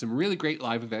tickets to some really great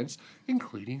live events,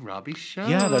 including Robbie's show.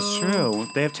 Yeah, that's true.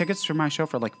 They have tickets for my show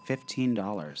for like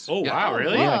 $15. Oh, Yeah. wow,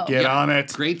 really? Whoa. Get on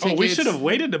it. Great Oh, tickets. we should have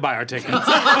waited to buy our tickets.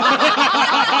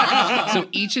 So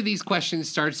each of these questions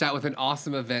starts out with an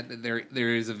awesome event that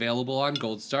there is available on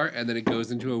Gold Star, and then it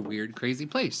goes into a weird, crazy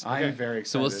place. I am very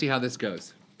excited. So we'll see how this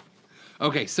goes.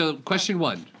 Okay, so question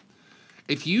 1.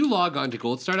 If you log on to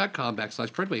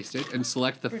goldstar.com/broadwasted and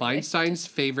select the Feinstein's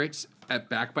favorites at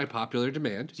Back by Popular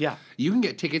Demand, Yeah. you can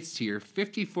get tickets to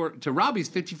Robbie's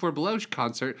 54 Below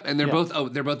concert, and they're both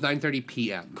 9:30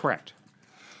 p.m. Correct.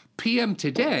 PM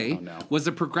Today no. was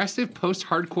a progressive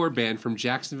post-hardcore band from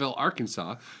Jacksonville,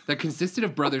 Arkansas that consisted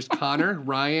of brothers Connor,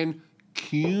 Ryan,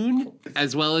 Kuhn,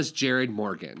 as well as Jared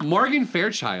Morgan. Morgan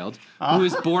Fairchild, who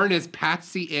was born as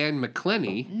Patsy Ann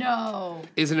McClenny, No.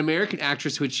 is an American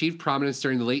actress who achieved prominence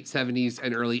during the late 70s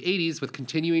and early 80s with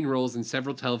continuing roles in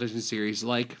several television series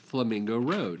like Flamingo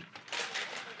Road.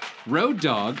 Road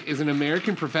Dogg is an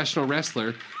American professional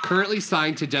wrestler currently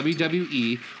signed to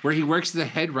WWE, where he works as a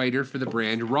head writer for the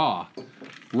brand Raw.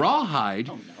 Rawhide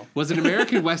was an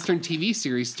American Western TV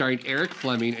series starring Eric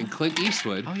Fleming and Clint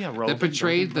Eastwood that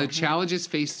portrayed the challenges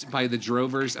faced by the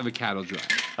drovers of a cattle drive.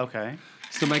 Okay.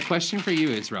 So my question for you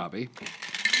is, Robbie,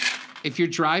 if you're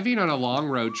driving on a long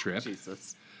road trip,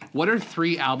 what are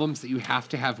 3 albums that you have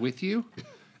to have with you?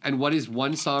 And what is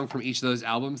one song from each of those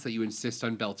albums that you insist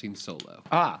on belting solo?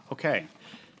 Okay.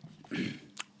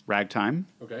 Ragtime.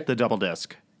 Okay. The double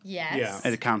disc. Yes. Yeah.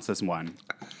 And it counts as one.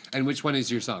 And which one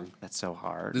is your song? That's so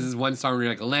hard. This is one song where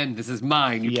you're like, Len, this is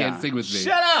mine. You can't sing with me.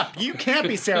 Shut up! You can't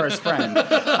be Sarah's friend.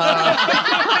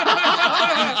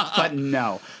 But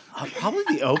no. Probably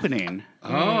the opening.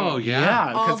 Oh, yeah.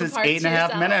 Yeah, All because the it's parts 8.5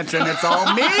 yourself. minutes and it's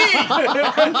all me. In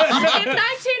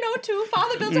 1902,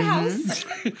 Father built a house.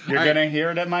 You're going to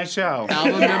hear it at my show.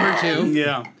 Album number 2.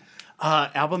 Yeah.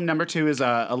 Album number 2 is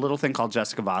a little thing called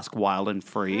Jessica Vosk, Wild and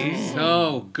Free.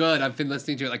 So good. I've been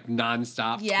listening to it like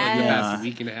nonstop for like the Yes. past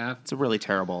week and a half. It's a really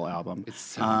terrible album. It's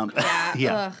so Yeah.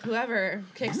 Yeah. Ugh, whoever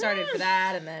kickstarted for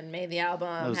that and then made the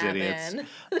album Those happen. idiots.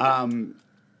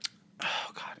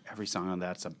 Oh, God. Every song on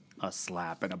that's a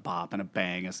slap and a bop and a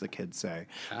bang, as the kids say.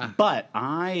 But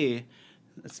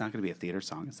it's not going to be a theater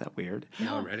song. Is that weird?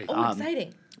 already. Oh,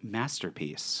 exciting.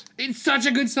 Masterpiece. It's such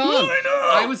a good song. I know.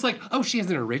 I was like, oh, she has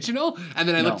an original? And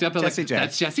then I looked up and Jessie like, J.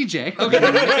 that's Jessie J. Okay.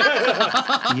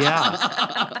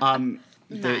 Yeah.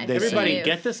 Nice. they Everybody, Save.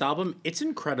 get this album. It's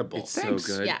incredible. It's so Thanks.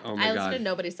 good. Yeah, Oh I my listen God. to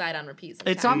Nobody's Side on repeat.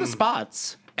 It's on the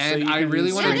spots. And you I can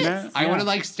really want stream to. it. I Yeah. want to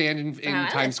like stand in I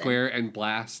Times listen. Square and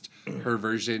blast her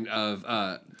version of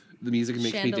the music and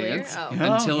makes Chandelier? me dance Oh.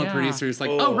 until Oh, a yeah. producer is like,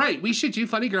 "Oh, right, we should do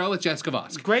Funny Girl with Jessica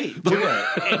Vosk." Great, do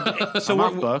it. So I'm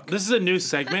off book. this is a new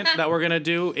segment that we're gonna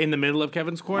do in the middle of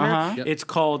Kevin's corner. Uh-huh. Yep. It's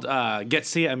called Get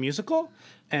Sia a Musical.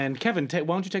 And Kevin, why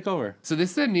don't you take over? So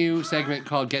this is a new segment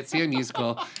called Get Sia a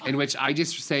Musical, in which I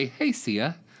just say, "Hey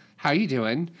Sia, how you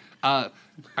doing?"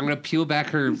 I'm gonna peel back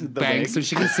her bangs wig. so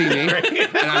she can see me, and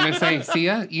I'm gonna say,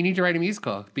 "Sia, you need to write a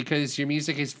musical because your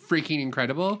music is freaking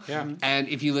incredible. Yeah. And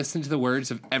if you listen to the words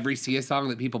of every Sia song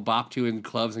that people bop to in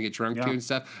clubs and get drunk to Yeah. and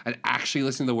stuff, and actually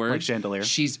listen to the words, Chandelier.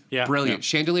 she's Yeah. brilliant.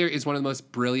 Yeah. Chandelier is one of the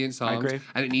most brilliant songs, agree.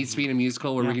 and it needs to be in a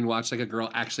musical where we Yeah. can watch like a girl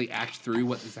actually act through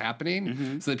what is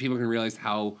happening, so that people can realize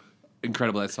how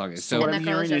incredible that song is. So what And I'm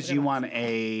that girl is hearing is Jessica you Vosk. want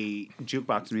a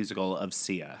jukebox musical of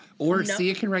Sia, Or No.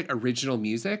 Sia can write original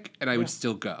music, and I would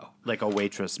still go. like a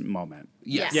waitress moment,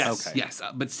 Yes. Yes. Okay. Yes.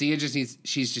 But Sia just needs,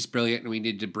 she's just brilliant, and we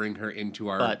need to bring her into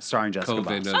our but starring Jessica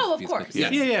coven Vosk. Oh, of musical- course.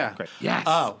 Yes. Yeah. Great. Yes.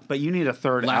 Oh, but you need a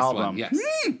third Last album. one. Yes.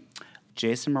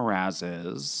 Jason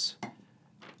Mraz's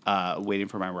 "Waiting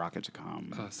for My Rocket to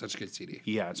Come." Oh, such a good CD.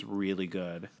 Yeah, it's really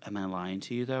good. Am I lying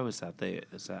to you though? Is that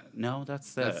no?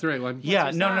 That's the That's the right one. Yeah,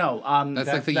 What's no, that? no. That's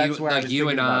like the that's You- where like was You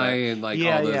thinking and about I it. and, like,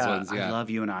 all those ones, yeah. I love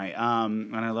You and I.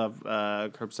 And I love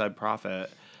Curbside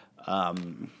Prophet.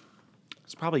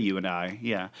 It's probably You and I.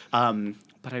 Yeah.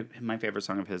 But my favorite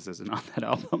song of his isn't on that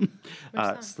album.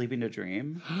 "Sleeping to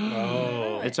Dream."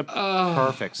 Oh. It's a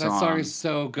perfect That song. song is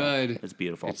so good. It's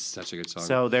beautiful. It's such a good song.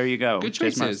 So there you go. Good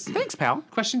Jason Mraz. choices. Thanks, pal.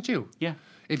 Question 2. Yeah.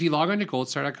 If you log on to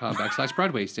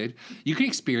goldstar.com/broadwasted, you can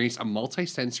experience a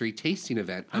multi-sensory tasting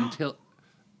event until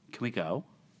Can we go?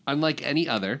 unlike any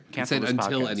other. Cancel it said this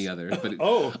until podcast. any other, but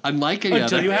Oh. unlike any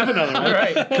Until other. you have another one.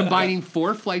 Right. Combining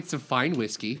 4 flights of fine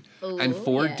whiskey and Ooh,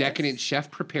 4 yes. decadent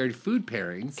chef-prepared food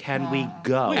pairings. Can we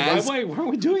go? Wait, As- why are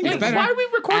we doing It's this? better. why are we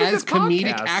recording As this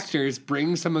comedic podcast? actors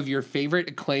bring some of your favorite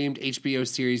acclaimed HBO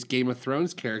series Game of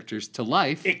Thrones characters to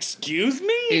life Excuse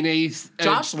me? in a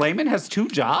Josh Lehman has 2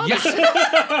 jobs? yes,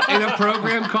 in a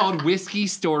program called Whiskey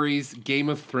Stories Game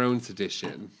of Thrones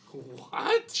Edition.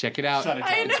 What? Check it out. Shut it down.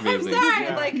 I know, It's I'm amazing. sorry.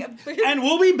 Like, And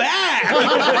we'll be back.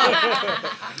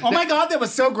 Oh my God, that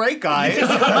was so great, guys.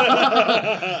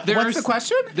 What's the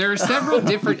question? There are several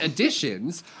different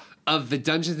editions of the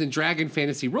Dungeons and Dragon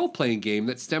fantasy role-playing game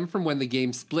that stem from when the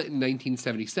game split in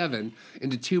 1977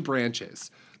 into 2 branches.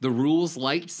 The Rules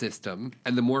Light system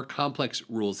and the more complex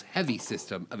Rules Heavy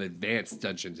system of Advanced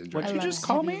Dungeons and Dragons. What'd you just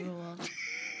call me?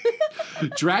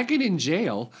 Dragon in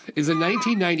Jail is a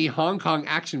 1990 Hong Kong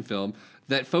action film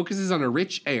that focuses on a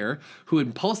rich heir who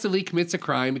impulsively commits a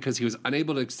crime because he was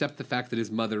unable to accept the fact that his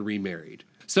mother remarried.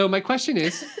 So my question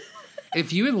is,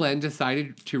 if you and Len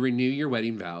decided to renew your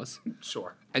wedding vows,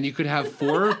 Sure. and you could have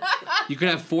 4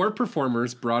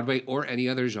 performers, Broadway or any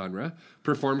other genre,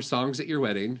 perform songs at your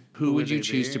wedding, who would you they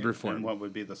choose be? to perform? And what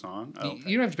would be the song? Oh, okay.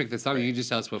 You don't have to pick the song. You can just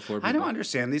tell us what 4 people. I don't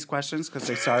understand these questions because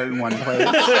they start in one place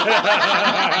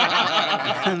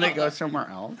and they go somewhere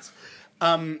else.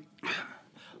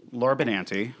 Laura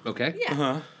Benanti, Okay.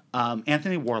 yeah.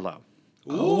 Anthony Warlow,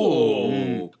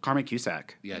 Oh. Carmen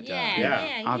Cusack. Yeah. Duh. Yeah.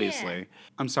 Yeah, Obviously.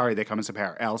 I'm sorry, they come as a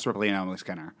pair. Alice Ripley and Emily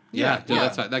Skinner. Yeah. No,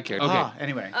 that's fine. That cares. Okay.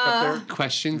 Anyway. but they're-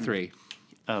 Question 3.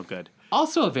 oh, good.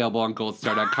 Also available on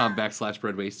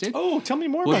goldstar.com/broadwasted. Oh, tell me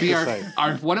more Would about be this site.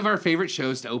 our one of our favorite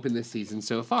shows to open this season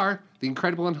so far, the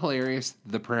incredible and hilarious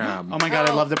The Prom. Oh my God,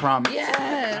 I love the prom.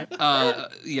 Yeah.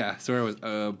 Yeah, so where was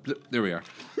there we are.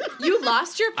 You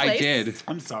lost your I place? did.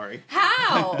 I'm sorry.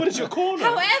 How? But it's your corner.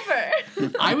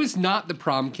 However. I was not the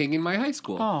prom king in my high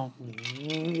school. Oh.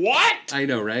 What? I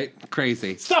know, right?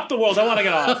 Crazy. Stop the world. I want to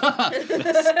get off.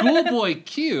 Schoolboy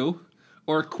Q,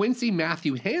 or Quincy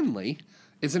Matthew Hanley,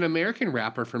 is an American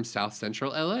rapper from South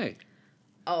Central LA.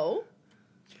 Oh.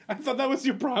 I thought that was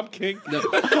your prom king. No,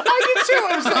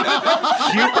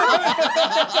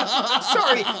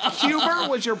 Sorry, Hubert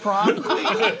was your prom queen?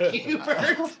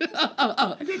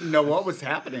 I didn't know what was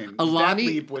happening. That Alani-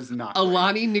 leap was not great.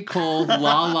 Alani Nicole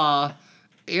Lala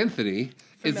Anthony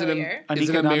is an Familiar.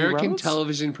 Anika Noni American Rose?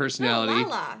 television personality, No,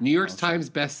 Lala. New York Times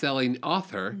best-selling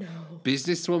author,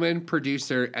 businesswoman,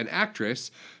 producer, and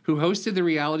actress who hosted the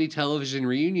reality television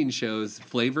reunion shows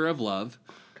Flavor of Love,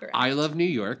 Correct. I Love New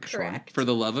York, Correct. For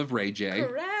the Love of Ray J,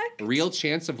 Correct. Real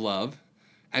Chance of Love,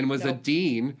 and was a Nope.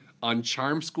 dean on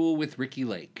Charm School with Ricky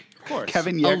Lake. Of course.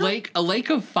 Kevin A Yeager? lake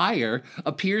of fire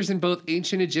appears in both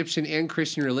ancient Egyptian and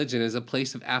Christian religion as a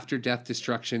place of after-death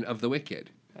destruction of the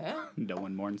wicked. No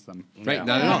one mourns them. Right? Yeah.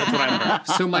 Not at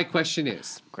all. So my question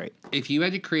is, Great. if you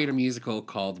had to create a musical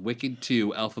called Wicked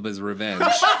 2: Elphaba's Revenge,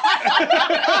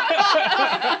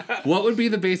 what would be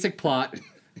the basic plot,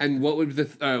 and what would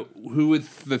who would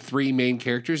the 3 main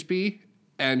characters be,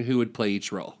 and who would play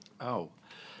each role? Oh.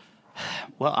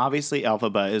 Well, obviously,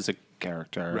 Elphaba is a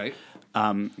character. Right.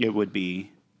 It would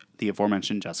be the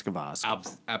aforementioned Jessica Voss.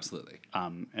 Absolutely.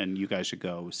 And you guys should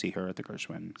go see her at the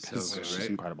Gershwin. 'Cause good, she's right?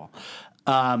 incredible.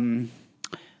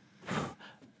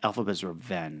 Elphaba's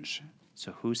Revenge.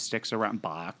 So who sticks around?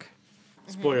 Bach.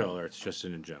 Spoiler alerts,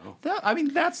 Justin and Joe. I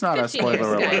mean, that's not a 15 years,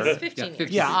 spoiler guys. alert. 15 Yeah, years.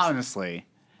 50. Yeah, honestly.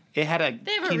 It had a have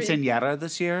a quinceañera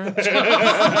this year. It's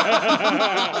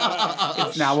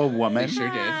now a woman. Sure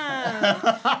did.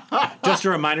 Just a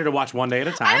reminder to watch One Day at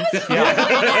a Time.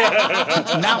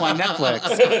 Now on Netflix.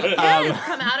 Yes,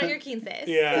 come out at your 15.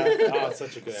 Yeah. Oh, it's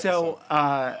such a good So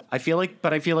I feel like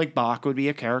Bach would be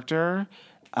a character,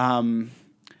 and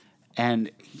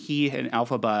he and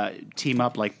Elphaba team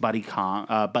up like buddy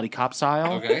cop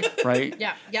style. Okay. Right.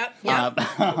 Yeah, yep.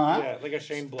 yeah, like a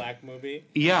Shane Black movie.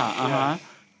 Yeah.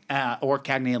 Or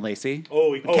Cagney and Lacey.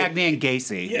 Cagney and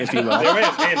Gacy, if you will. They're in.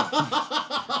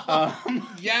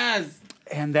 Yes.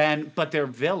 And then, but their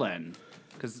villain,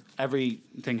 because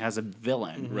everything has a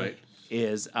villain, Right.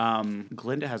 is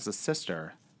Glinda has a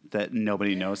sister that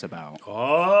nobody knows about.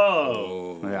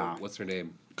 Oh. Yeah. What's her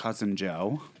name? Cousin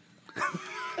Joe.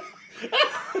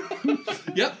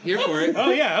 Yep, here for it.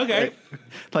 Oh, yeah, okay.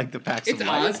 Like the facts It's of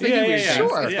life. Oz. They do weird things.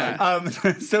 Sure. Yeah.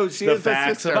 So she The is a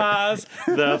facts sister. of Oz.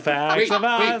 The facts of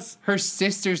Oz. Her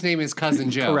sister's name is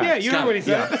Cousin Joe. Correct. Yeah, you heard what he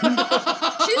said.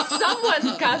 She's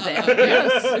someone's cousin.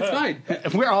 Yes, it's fine.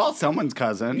 We're all someone's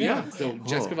cousin. Yeah. So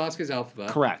Jessica Voska's Alphaba.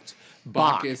 Correct.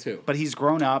 Bach is who? But he's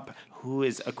grown up. Who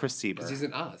is a Chris Sieber? He's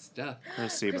in Oz. Duh.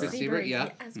 Chris Sieber. Chris Sieber, yeah.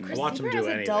 Yes, Chris Watch him Sieber do as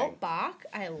anything. adult Bach,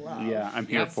 I love. Yeah, I'm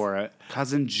here Yes. for it.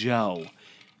 Cousin Joe.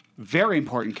 Very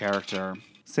important character.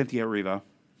 Cynthia Erivo.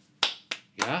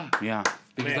 Yeah. Yeah.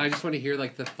 Because Man. I just want to hear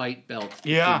like the fight belt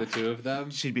Yeah. between the two of them.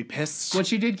 She'd be pissed.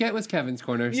 What you did get was Kevin's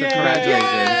corner. So Yay!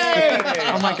 congratulations.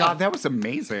 Oh my God, that was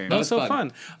amazing. That was so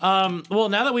fun. fun. Well,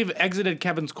 now that we've exited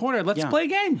Kevin's corner, let's Yeah. play a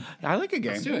game. I like a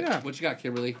game. Let's do it. Yeah. What you got,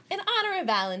 Kimberly? In honor of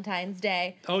Valentine's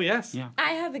Day, Oh, yes. Yeah.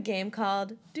 I have a game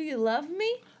called Do You Love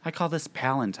Me? I call this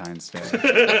Palentine's Day.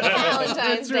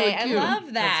 Valentine's really Day. I cute.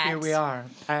 love that. Here we are,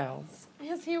 pals.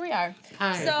 Yes, here we are.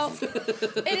 Hi. So,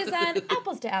 it is an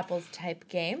apples to apples type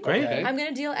game. Great. Okay. I'm going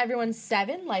to deal everyone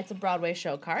 7 Lights of Broadway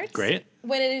show cards. Great.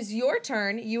 When it is your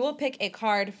turn, you will pick a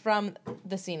card from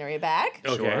the scenery bag.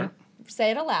 Okay. Sure.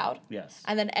 Say it aloud. Yes.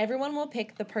 And then everyone will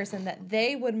pick the person that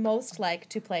they would most like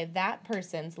to play that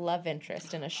person's love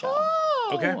interest in a show.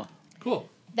 Okay. Cool.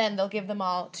 Then they'll give them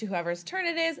all to whoever's turn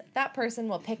it is. That person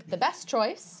will pick the best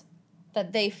choice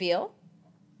that they feel.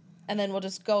 And then we'll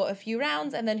just go a few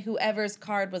rounds, and then whoever's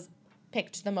card was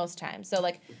picked the most times. So,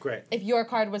 like, Great. if your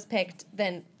card was picked,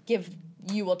 then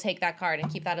you will take that card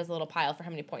and keep that as a little pile for how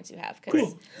many points you have.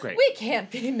 Because Great. we can't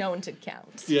be known to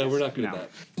count. Yeah, we're not good at No.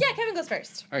 that. Yeah, Kevin goes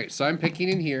first. All right, so I'm picking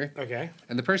in here, Okay.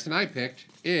 and the person I picked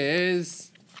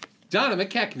is Donna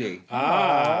McKechnie.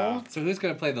 Ah. So who's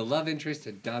going to play the love interest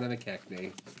of Donna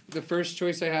McKechnie? The first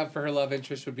choice I have for her love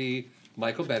interest would be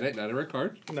Michael Bennett, not a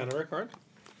record. None of our card.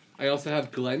 I also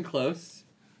have Glenn Close.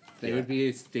 They would be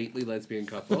a stately lesbian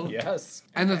couple. Yes.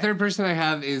 And the third person I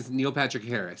have is Neil Patrick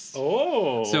Harris.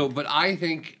 Oh. So, but I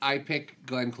think I pick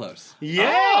Glenn Close.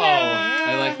 Yeah.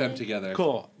 I like them together.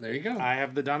 Cool. There you go. I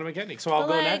have the Donna McKechnie, so I'll But,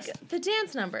 go like, next. the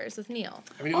dance numbers with Neil.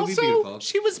 I mean, it would be Also, beautiful.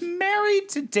 she was married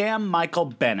to damn Michael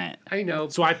Bennett. I know.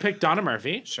 So I picked Donna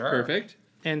Murphy. Sure. Perfect.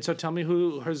 And so tell me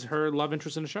who has her love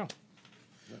interest in the show.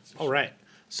 All right.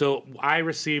 So I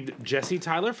received Jesse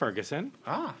Tyler Ferguson,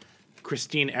 Ah.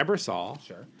 Christine Ebersol,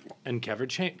 Sure. and Kever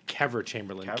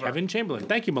Chamberlain. Kever. Kevin Chamberlain.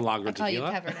 Thank you, Milagro I'll call you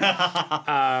Tequila. Kevin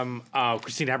now.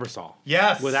 Christine Ebersol.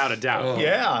 Yes. Without a doubt. Oh,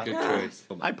 Yeah. Good choice.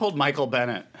 I pulled Michael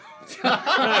Bennett.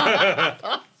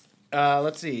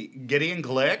 Let's see. Gideon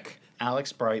Glick,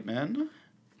 Alex Brightman,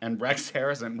 and Rex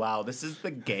Harrison. Wow, this is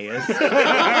the gayest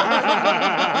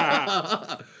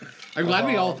I'm glad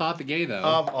we all thought the gay, though.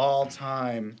 of all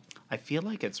time. I feel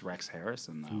like it's Rex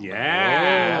Harrison, though.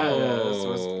 Yeah. This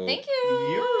was- Thank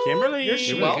you. Kimberly. You're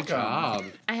Kimberly, welcome. good job.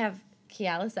 I have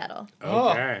Kiala Settle.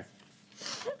 Okay.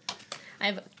 I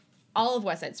have all of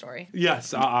West Side Story.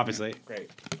 Yes, obviously.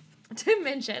 Great. To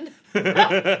mention.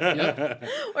 Yep.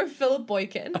 Or Philip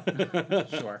Boykin.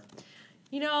 Sure.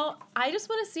 You know, I just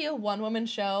want to see a one-woman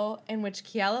show in which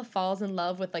Kiala falls in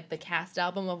love with, like, the cast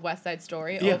album of West Side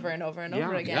Story Yeah. over and over and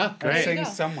over Yeah. again. Yeah. There you Sing go.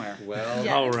 somewhere. Well,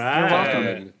 Yeah. All right. You're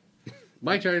welcome.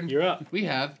 My turn. You're up. We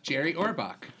have Jerry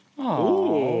Orbach,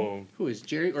 Ooh. who is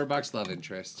Jerry Orbach's love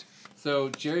interest. So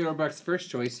Jerry Orbach's first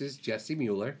choice is Jesse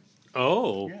Mueller,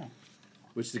 Oh. Yeah.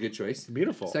 which is a good choice.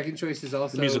 Beautiful. Second choice is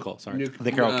also musical, sorry.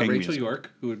 The Carole King Rachel musical. York,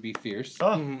 who would be fierce.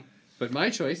 Oh. But my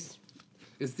choice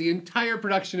is the entire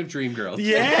production of Dreamgirls.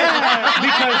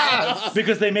 Yeah,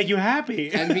 because they make you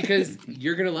happy. And because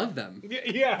you're going to love them.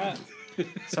 Yeah.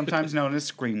 Sometimes known as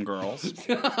Scream Girls.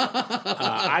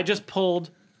 I just pulled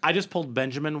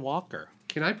Benjamin Walker.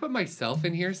 Can I put myself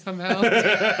in here somehow?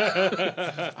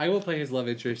 I will play his love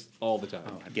interest all the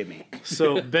time. Give me.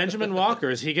 So Benjamin Walker,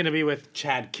 is he going to be with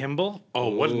Chad Kimball? Oh,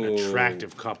 what an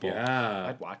attractive couple. Yeah.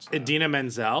 I'd watch that. Idina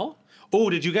Menzel. Oh,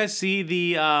 did you guys see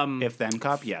the If Then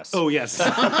Cup, yes. Oh, yes.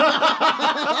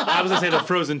 I was going to say the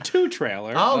Frozen 2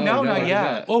 trailer. Oh, Oh, no, no, I not did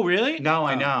yet. not. Oh, really? No,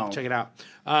 I Oh, know. Check it out.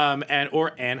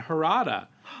 Or Anne Harada.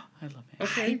 I love it.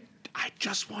 Okay. I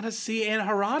just want to see Anne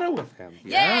Harada with him.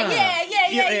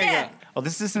 Yeah. Oh,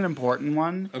 this is an important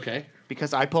one Okay.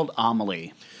 because I pulled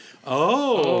Amelie.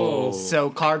 Oh. So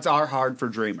cards are hard for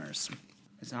dreamers.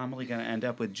 Is Amelie going to end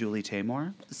up with Julie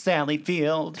Taymor, Sally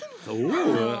Field,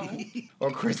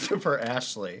 or Christopher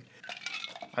Ashley?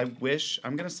 I wish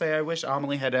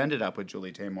Amelie had ended up with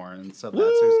Julie Taymor, and so that's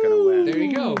who's going to win. There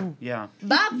you go. Yeah.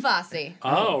 Bob Fosse.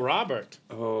 Oh, Robert.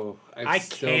 Oh, I I have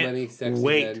so many can't sexy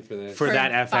wait men for this. for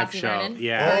that FX Fosse show. Vernon.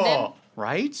 Yeah. Oh,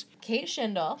 right? Kate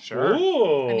Schindel. Sure.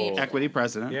 Ooh. I mean- Equity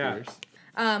president. yeah.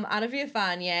 Anna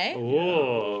Viafanie.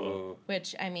 Ooh.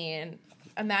 Which, I mean,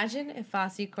 imagine if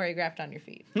Fosse choreographed On Your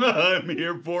Feet. I'm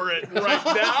here for it right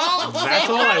now. That's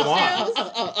all I want.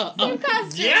 Same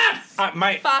costumes. Yes!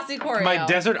 My Fosse choreo. My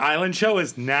Desert Island show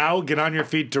is now Get On Your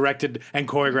Feet, directed and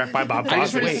choreographed by Bob I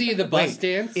just Fosse. want to see the bus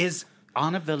dance. Is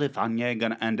Anna Viafanie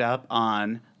going to end up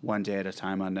on One Day at a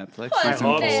Time on Netflix? I One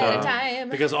hope day at so. a time.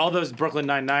 Because all those Brooklyn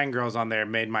Nine-Nine girls on there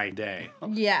made my day.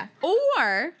 Yeah.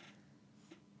 Or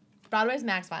Broadway's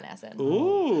Max von Essen.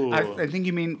 Ooh. I think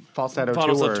you mean Falsetto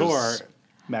Falsetto Tours. Tour.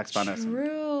 Max von Essen.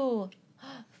 True.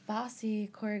 Fosse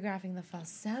choreographing the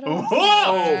falsetto.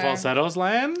 Oh, Falsettos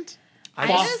Land?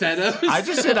 Falsettos. I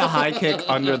just did a high kick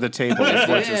under the table. Is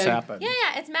what just happened. Yeah,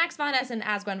 it's Max von Essen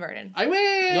as Gwen Verdon. I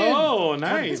win. Oh,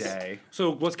 nice. Day.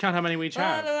 So let's count how many we each What a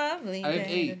have. lovely I have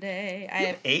day 8. today. I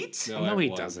have 8? No, I No, have he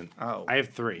one. doesn't. Oh. I have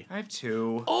 3. I have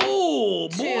 2. Oh,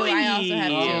 boy. 2. I also have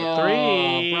 2. Oh,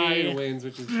 3. Brian wins,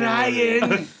 which is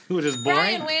Which is boring.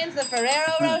 Brian wins the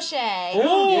Ferrero Rocher.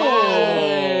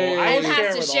 Oh, I And will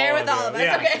has to share with all of us.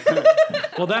 Yeah. Okay.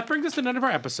 Well, that brings us to the end of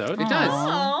our episode. It does.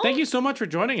 Aw. Thank you so much for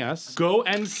joining us. Go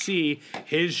and see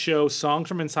his show, Songs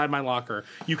from Inside My Locker.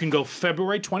 You can go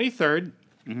February 23rd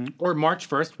or March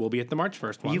 1st. We'll be at the March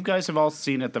 1st one. You guys have all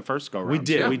seen it the first go round. we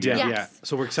did, Yes. yeah.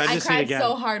 So we're excited I to see it cried again.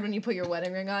 so hard when you put your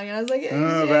wedding ring on, and I was like,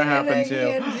 Oh, that happened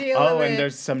too. too. Oh, and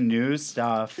there's some new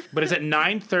stuff. But it's at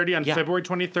 9:30 on Yeah. February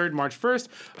 23rd, March 1st.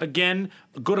 Again,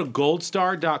 go to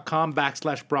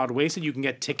goldstar.com/Broadwasted. You can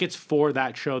get tickets for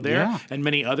that show there Yeah. and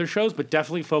many other shows, but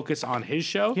definitely focus on his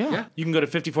show. Yeah. You can go to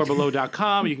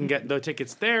 54below.com. You can get the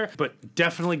tickets there, but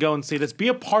definitely go and see this. Be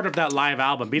a part of that live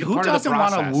album. Be a Who part of the doesn't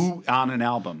want process. to woo on an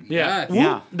album? Yeah. Yes. Whoop,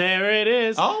 Yeah. there it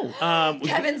is. Oh.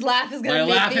 Kevin's laugh is My gonna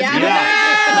laugh make is the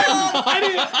gonna-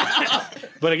 album.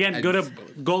 But again, go to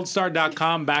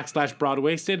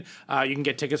goldstar.com/Broadwasted. You can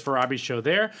get tickets for Robbie's show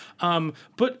there.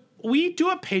 But we do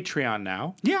a Patreon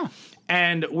now. Yeah.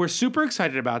 And we're super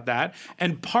excited about that.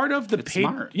 And part of the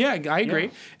smart. yeah, I agree. Yeah.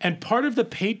 And part of the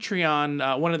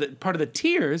Patreon, part of the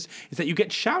tiers is that you get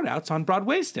shout outs on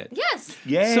Broadwasted. Yes.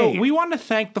 Yay. So we want to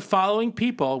thank the following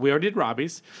people. We already did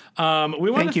Robbie's. We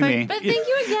want Thank to you, thank me. But thank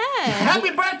you again.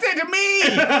 Happy birthday to me!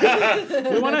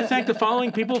 We want to thank the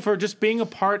following people for just being a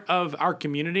part of our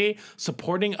community,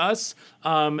 supporting us,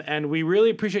 and we really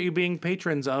appreciate you being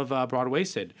patrons of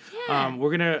Broadwasted. Yeah.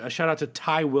 We're gonna shout out to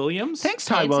Ty Williams. Thanks,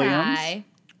 Ty Hey, Williams. Ty.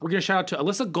 We're gonna shout out to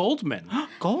Alyssa Goldman.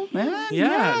 Goldman? Yeah,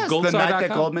 Yes. The night that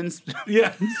goldstar.com. Goldman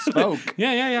Yeah, spoke.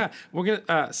 yeah. We're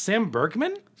gonna Sam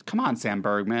Bergman. Come on, Sam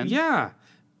Bergman. Yeah,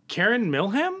 Karen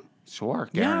Milham. Sure,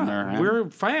 Karen Yeah, Merham. we're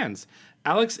fans.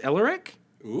 Alex Ellerick.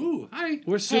 Ooh, hi.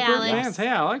 We're super Alex. fans. Hey,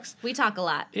 Alex. We talk a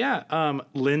lot. Yeah.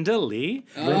 Linda Lee.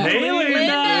 Oh, Hey,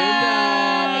 Linda.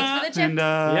 Thanks for the chips. And,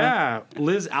 Yeah.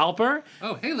 Liz Alper.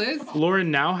 Oh, hey, Liz.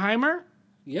 Lauren Nauheimer.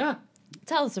 Yeah.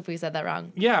 Tell us if we said that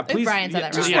wrong. Yeah, please. If Brian said yeah,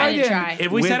 that wrong. just I write didn't in. try.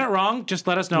 If we With- said it wrong, just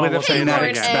let us know. with a We'll say it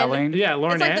phonetic Lauren. spelling. Yeah,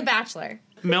 Lauren It's like Ann. The Bachelor.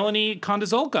 Melanie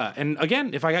Kondazolka. And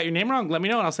again, if I got your name wrong, let me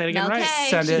know and I'll say it again Okay. right.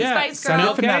 Send She's it- a Spice send Girl.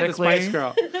 it Okay, the phonetically. Spice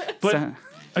Girl. But Send-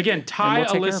 again, Ty, we'll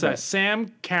take care of Alyssa, it.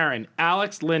 Sam, Karen,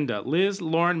 Alex, Linda, Liz,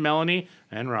 Lauren, Melanie,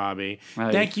 and Robbie.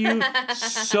 Right. Thank you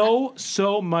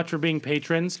so much for being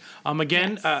patrons.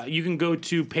 Again, Yes. you can go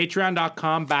to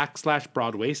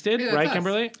patreon.com/Broadwasted, Yeah, that's right, us.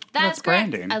 Kimberly? That's That's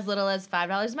correct. branding. As little as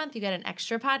 $5 a month, you get an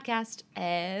extra podcast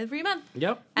every month.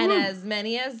 Yep. And as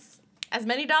many as as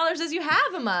many dollars as you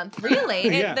have a month,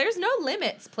 really. Yeah. There's no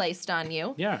limits placed on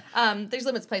you. Yeah. There's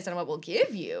limits placed on what we'll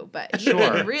give you, but you Sure.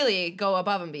 can really go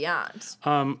above and beyond.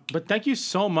 But thank you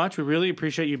so much. We really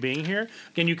appreciate you being here.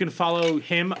 Again, you can follow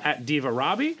him at Diva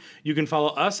Robbie. You can follow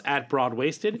us at Broad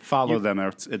Wasted. Follow them.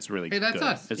 It's really Hey, that's good.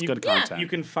 us. It's You- good yeah. content. You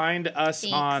can find us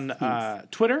Thanks. on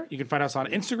Twitter. You can find us on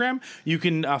Instagram. You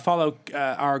can follow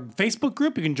our Facebook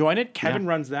group. You can join it. Kevin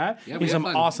runs that. Yeah, we He's have some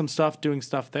fun. awesome stuff doing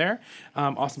stuff there.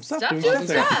 Awesome stuff Stuff doing doing stuff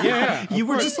there. stuff. Yeah. You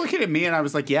were just looking at me, and I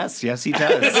was like, yes, he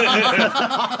does.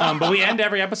 But we end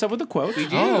every episode with a quote. We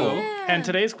do. And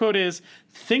today's quote is,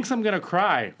 thinks I'm going to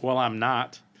cry. Well, I'm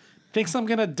not. Thinks I'm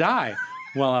going to die.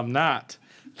 Well, I'm not.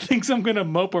 Thinks I'm going to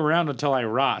mope around until I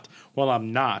rot. Well,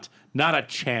 I'm not. Not a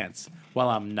chance. Well,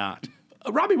 I'm not.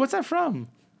 Robbie, what's that from?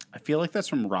 I feel like that's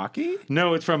from Rocky.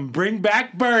 No, it's from Bring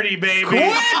Back Birdie, baby.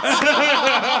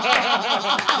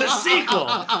 The sequel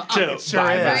to Sure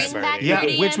Bye is. Bye Bring Birdie. back Yeah,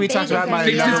 Birdie which and we talked Baby about in my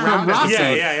Birdie. This is another from round Rocky.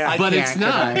 episode. Yeah. But it's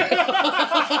not.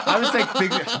 I was like,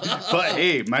 but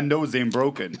hey, my nose ain't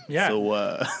broken. Yeah. So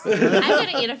I'm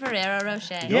gonna eat a Ferrero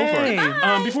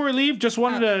Rocher. Before we leave, just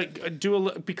wanted to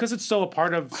do because it's so a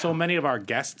part of so many of our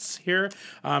guests here.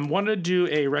 Wanted to do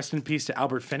a rest in peace to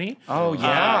Albert Finney. oh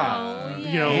yeah.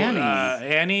 You know, Annie.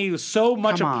 Annie was so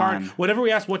much Come a part. on. Whenever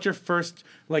we ask what's your first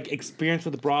experience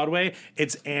with Broadway,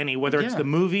 it's Annie. Whether it's Yeah. the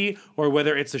movie or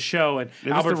whether it's the show, and It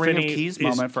was Albert the Ring of Finney Keys is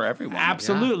moment for everyone.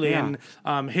 Absolutely, Yeah.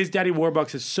 and his Daddy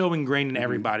Warbucks is so ingrained in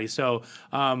everybody. So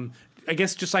I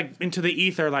guess just into the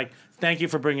ether, thank you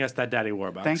for bringing us that Daddy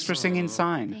Warbucks. Thanks for singing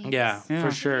 "Sign." Yeah, Yeah.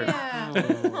 for sure.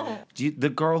 The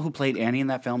girl who played Annie in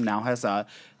that film now has a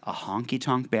honky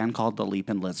tonk band called the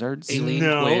Leapin' Lizards. Aileen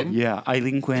No. Quinn. Yeah,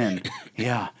 Eileen Quinn.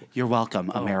 Yeah, you're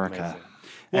welcome, America. amazing.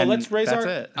 Well, And let's raise that's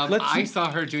our. it. I saw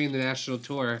her doing the national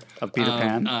tour Of Peter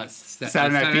Pan?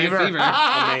 Saturday Night Fever.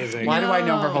 Amazing. Why do I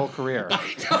know her whole career?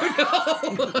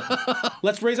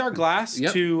 Let's raise our glass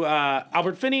Yep. to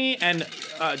Albert Finney and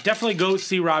definitely go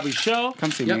see Robbie's show.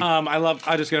 Come see Yep. me.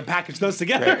 I'm just gonna package those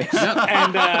together.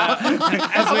 And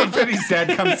As Wayne Finney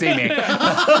said, come see me.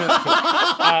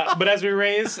 but as we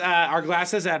raise our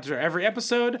glasses after every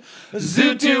episode,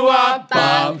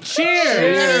 Zoot-doo-wop-bum.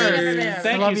 Cheers!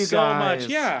 Thank Love you you so guys. much.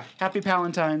 Yeah. Happy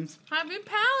Valentine's. Happy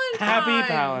Palantine. Happy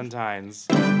Valentine's.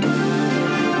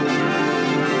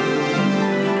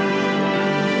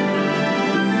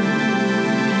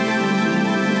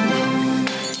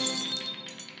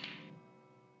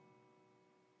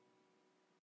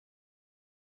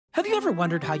 Have you ever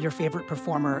wondered how your favorite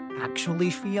performer actually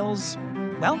feels?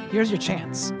 Well, here's your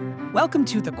chance. Welcome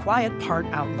to The Quiet Part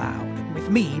Out Loud with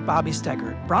me, Bobby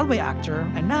Steggert, Broadway actor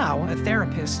and now a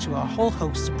therapist to a whole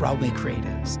host of Broadway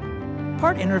creatives.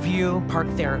 Part interview, part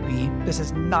therapy, this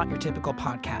is not your typical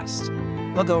podcast.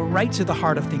 We'll go right to the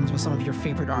heart of things with some of your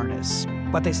favorite artists,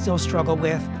 what they still struggle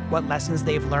with, what lessons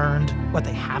they've learned, what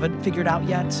they haven't figured out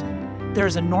yet.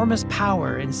 There's enormous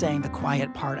power in saying the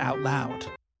quiet part out loud.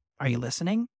 Are you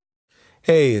listening?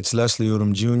 Hey, it's Leslie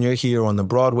Odom Jr. here on the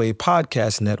Broadway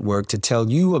Podcast Network to tell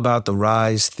you about the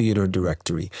Rise Theater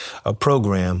Directory, a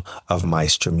program of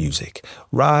Maestro Music.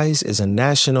 Rise is a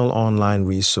national online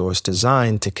resource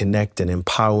designed to connect and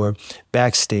empower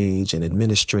backstage and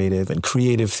administrative and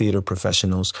creative theater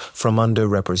professionals from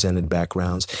underrepresented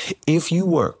backgrounds. If you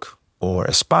work or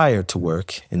aspire to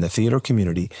work in the theater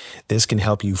community, this can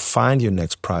help you find your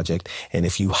next project. And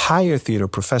if you hire theater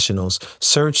professionals,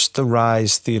 search the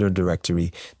Rise Theater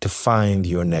Directory to find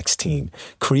your next team.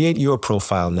 Create your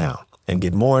profile now and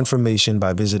get more information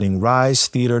by visiting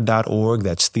risetheater.org.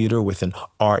 That's theater with an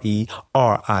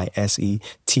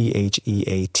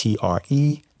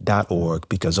RERISETHEATRE.org,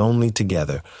 because only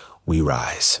together we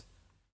rise.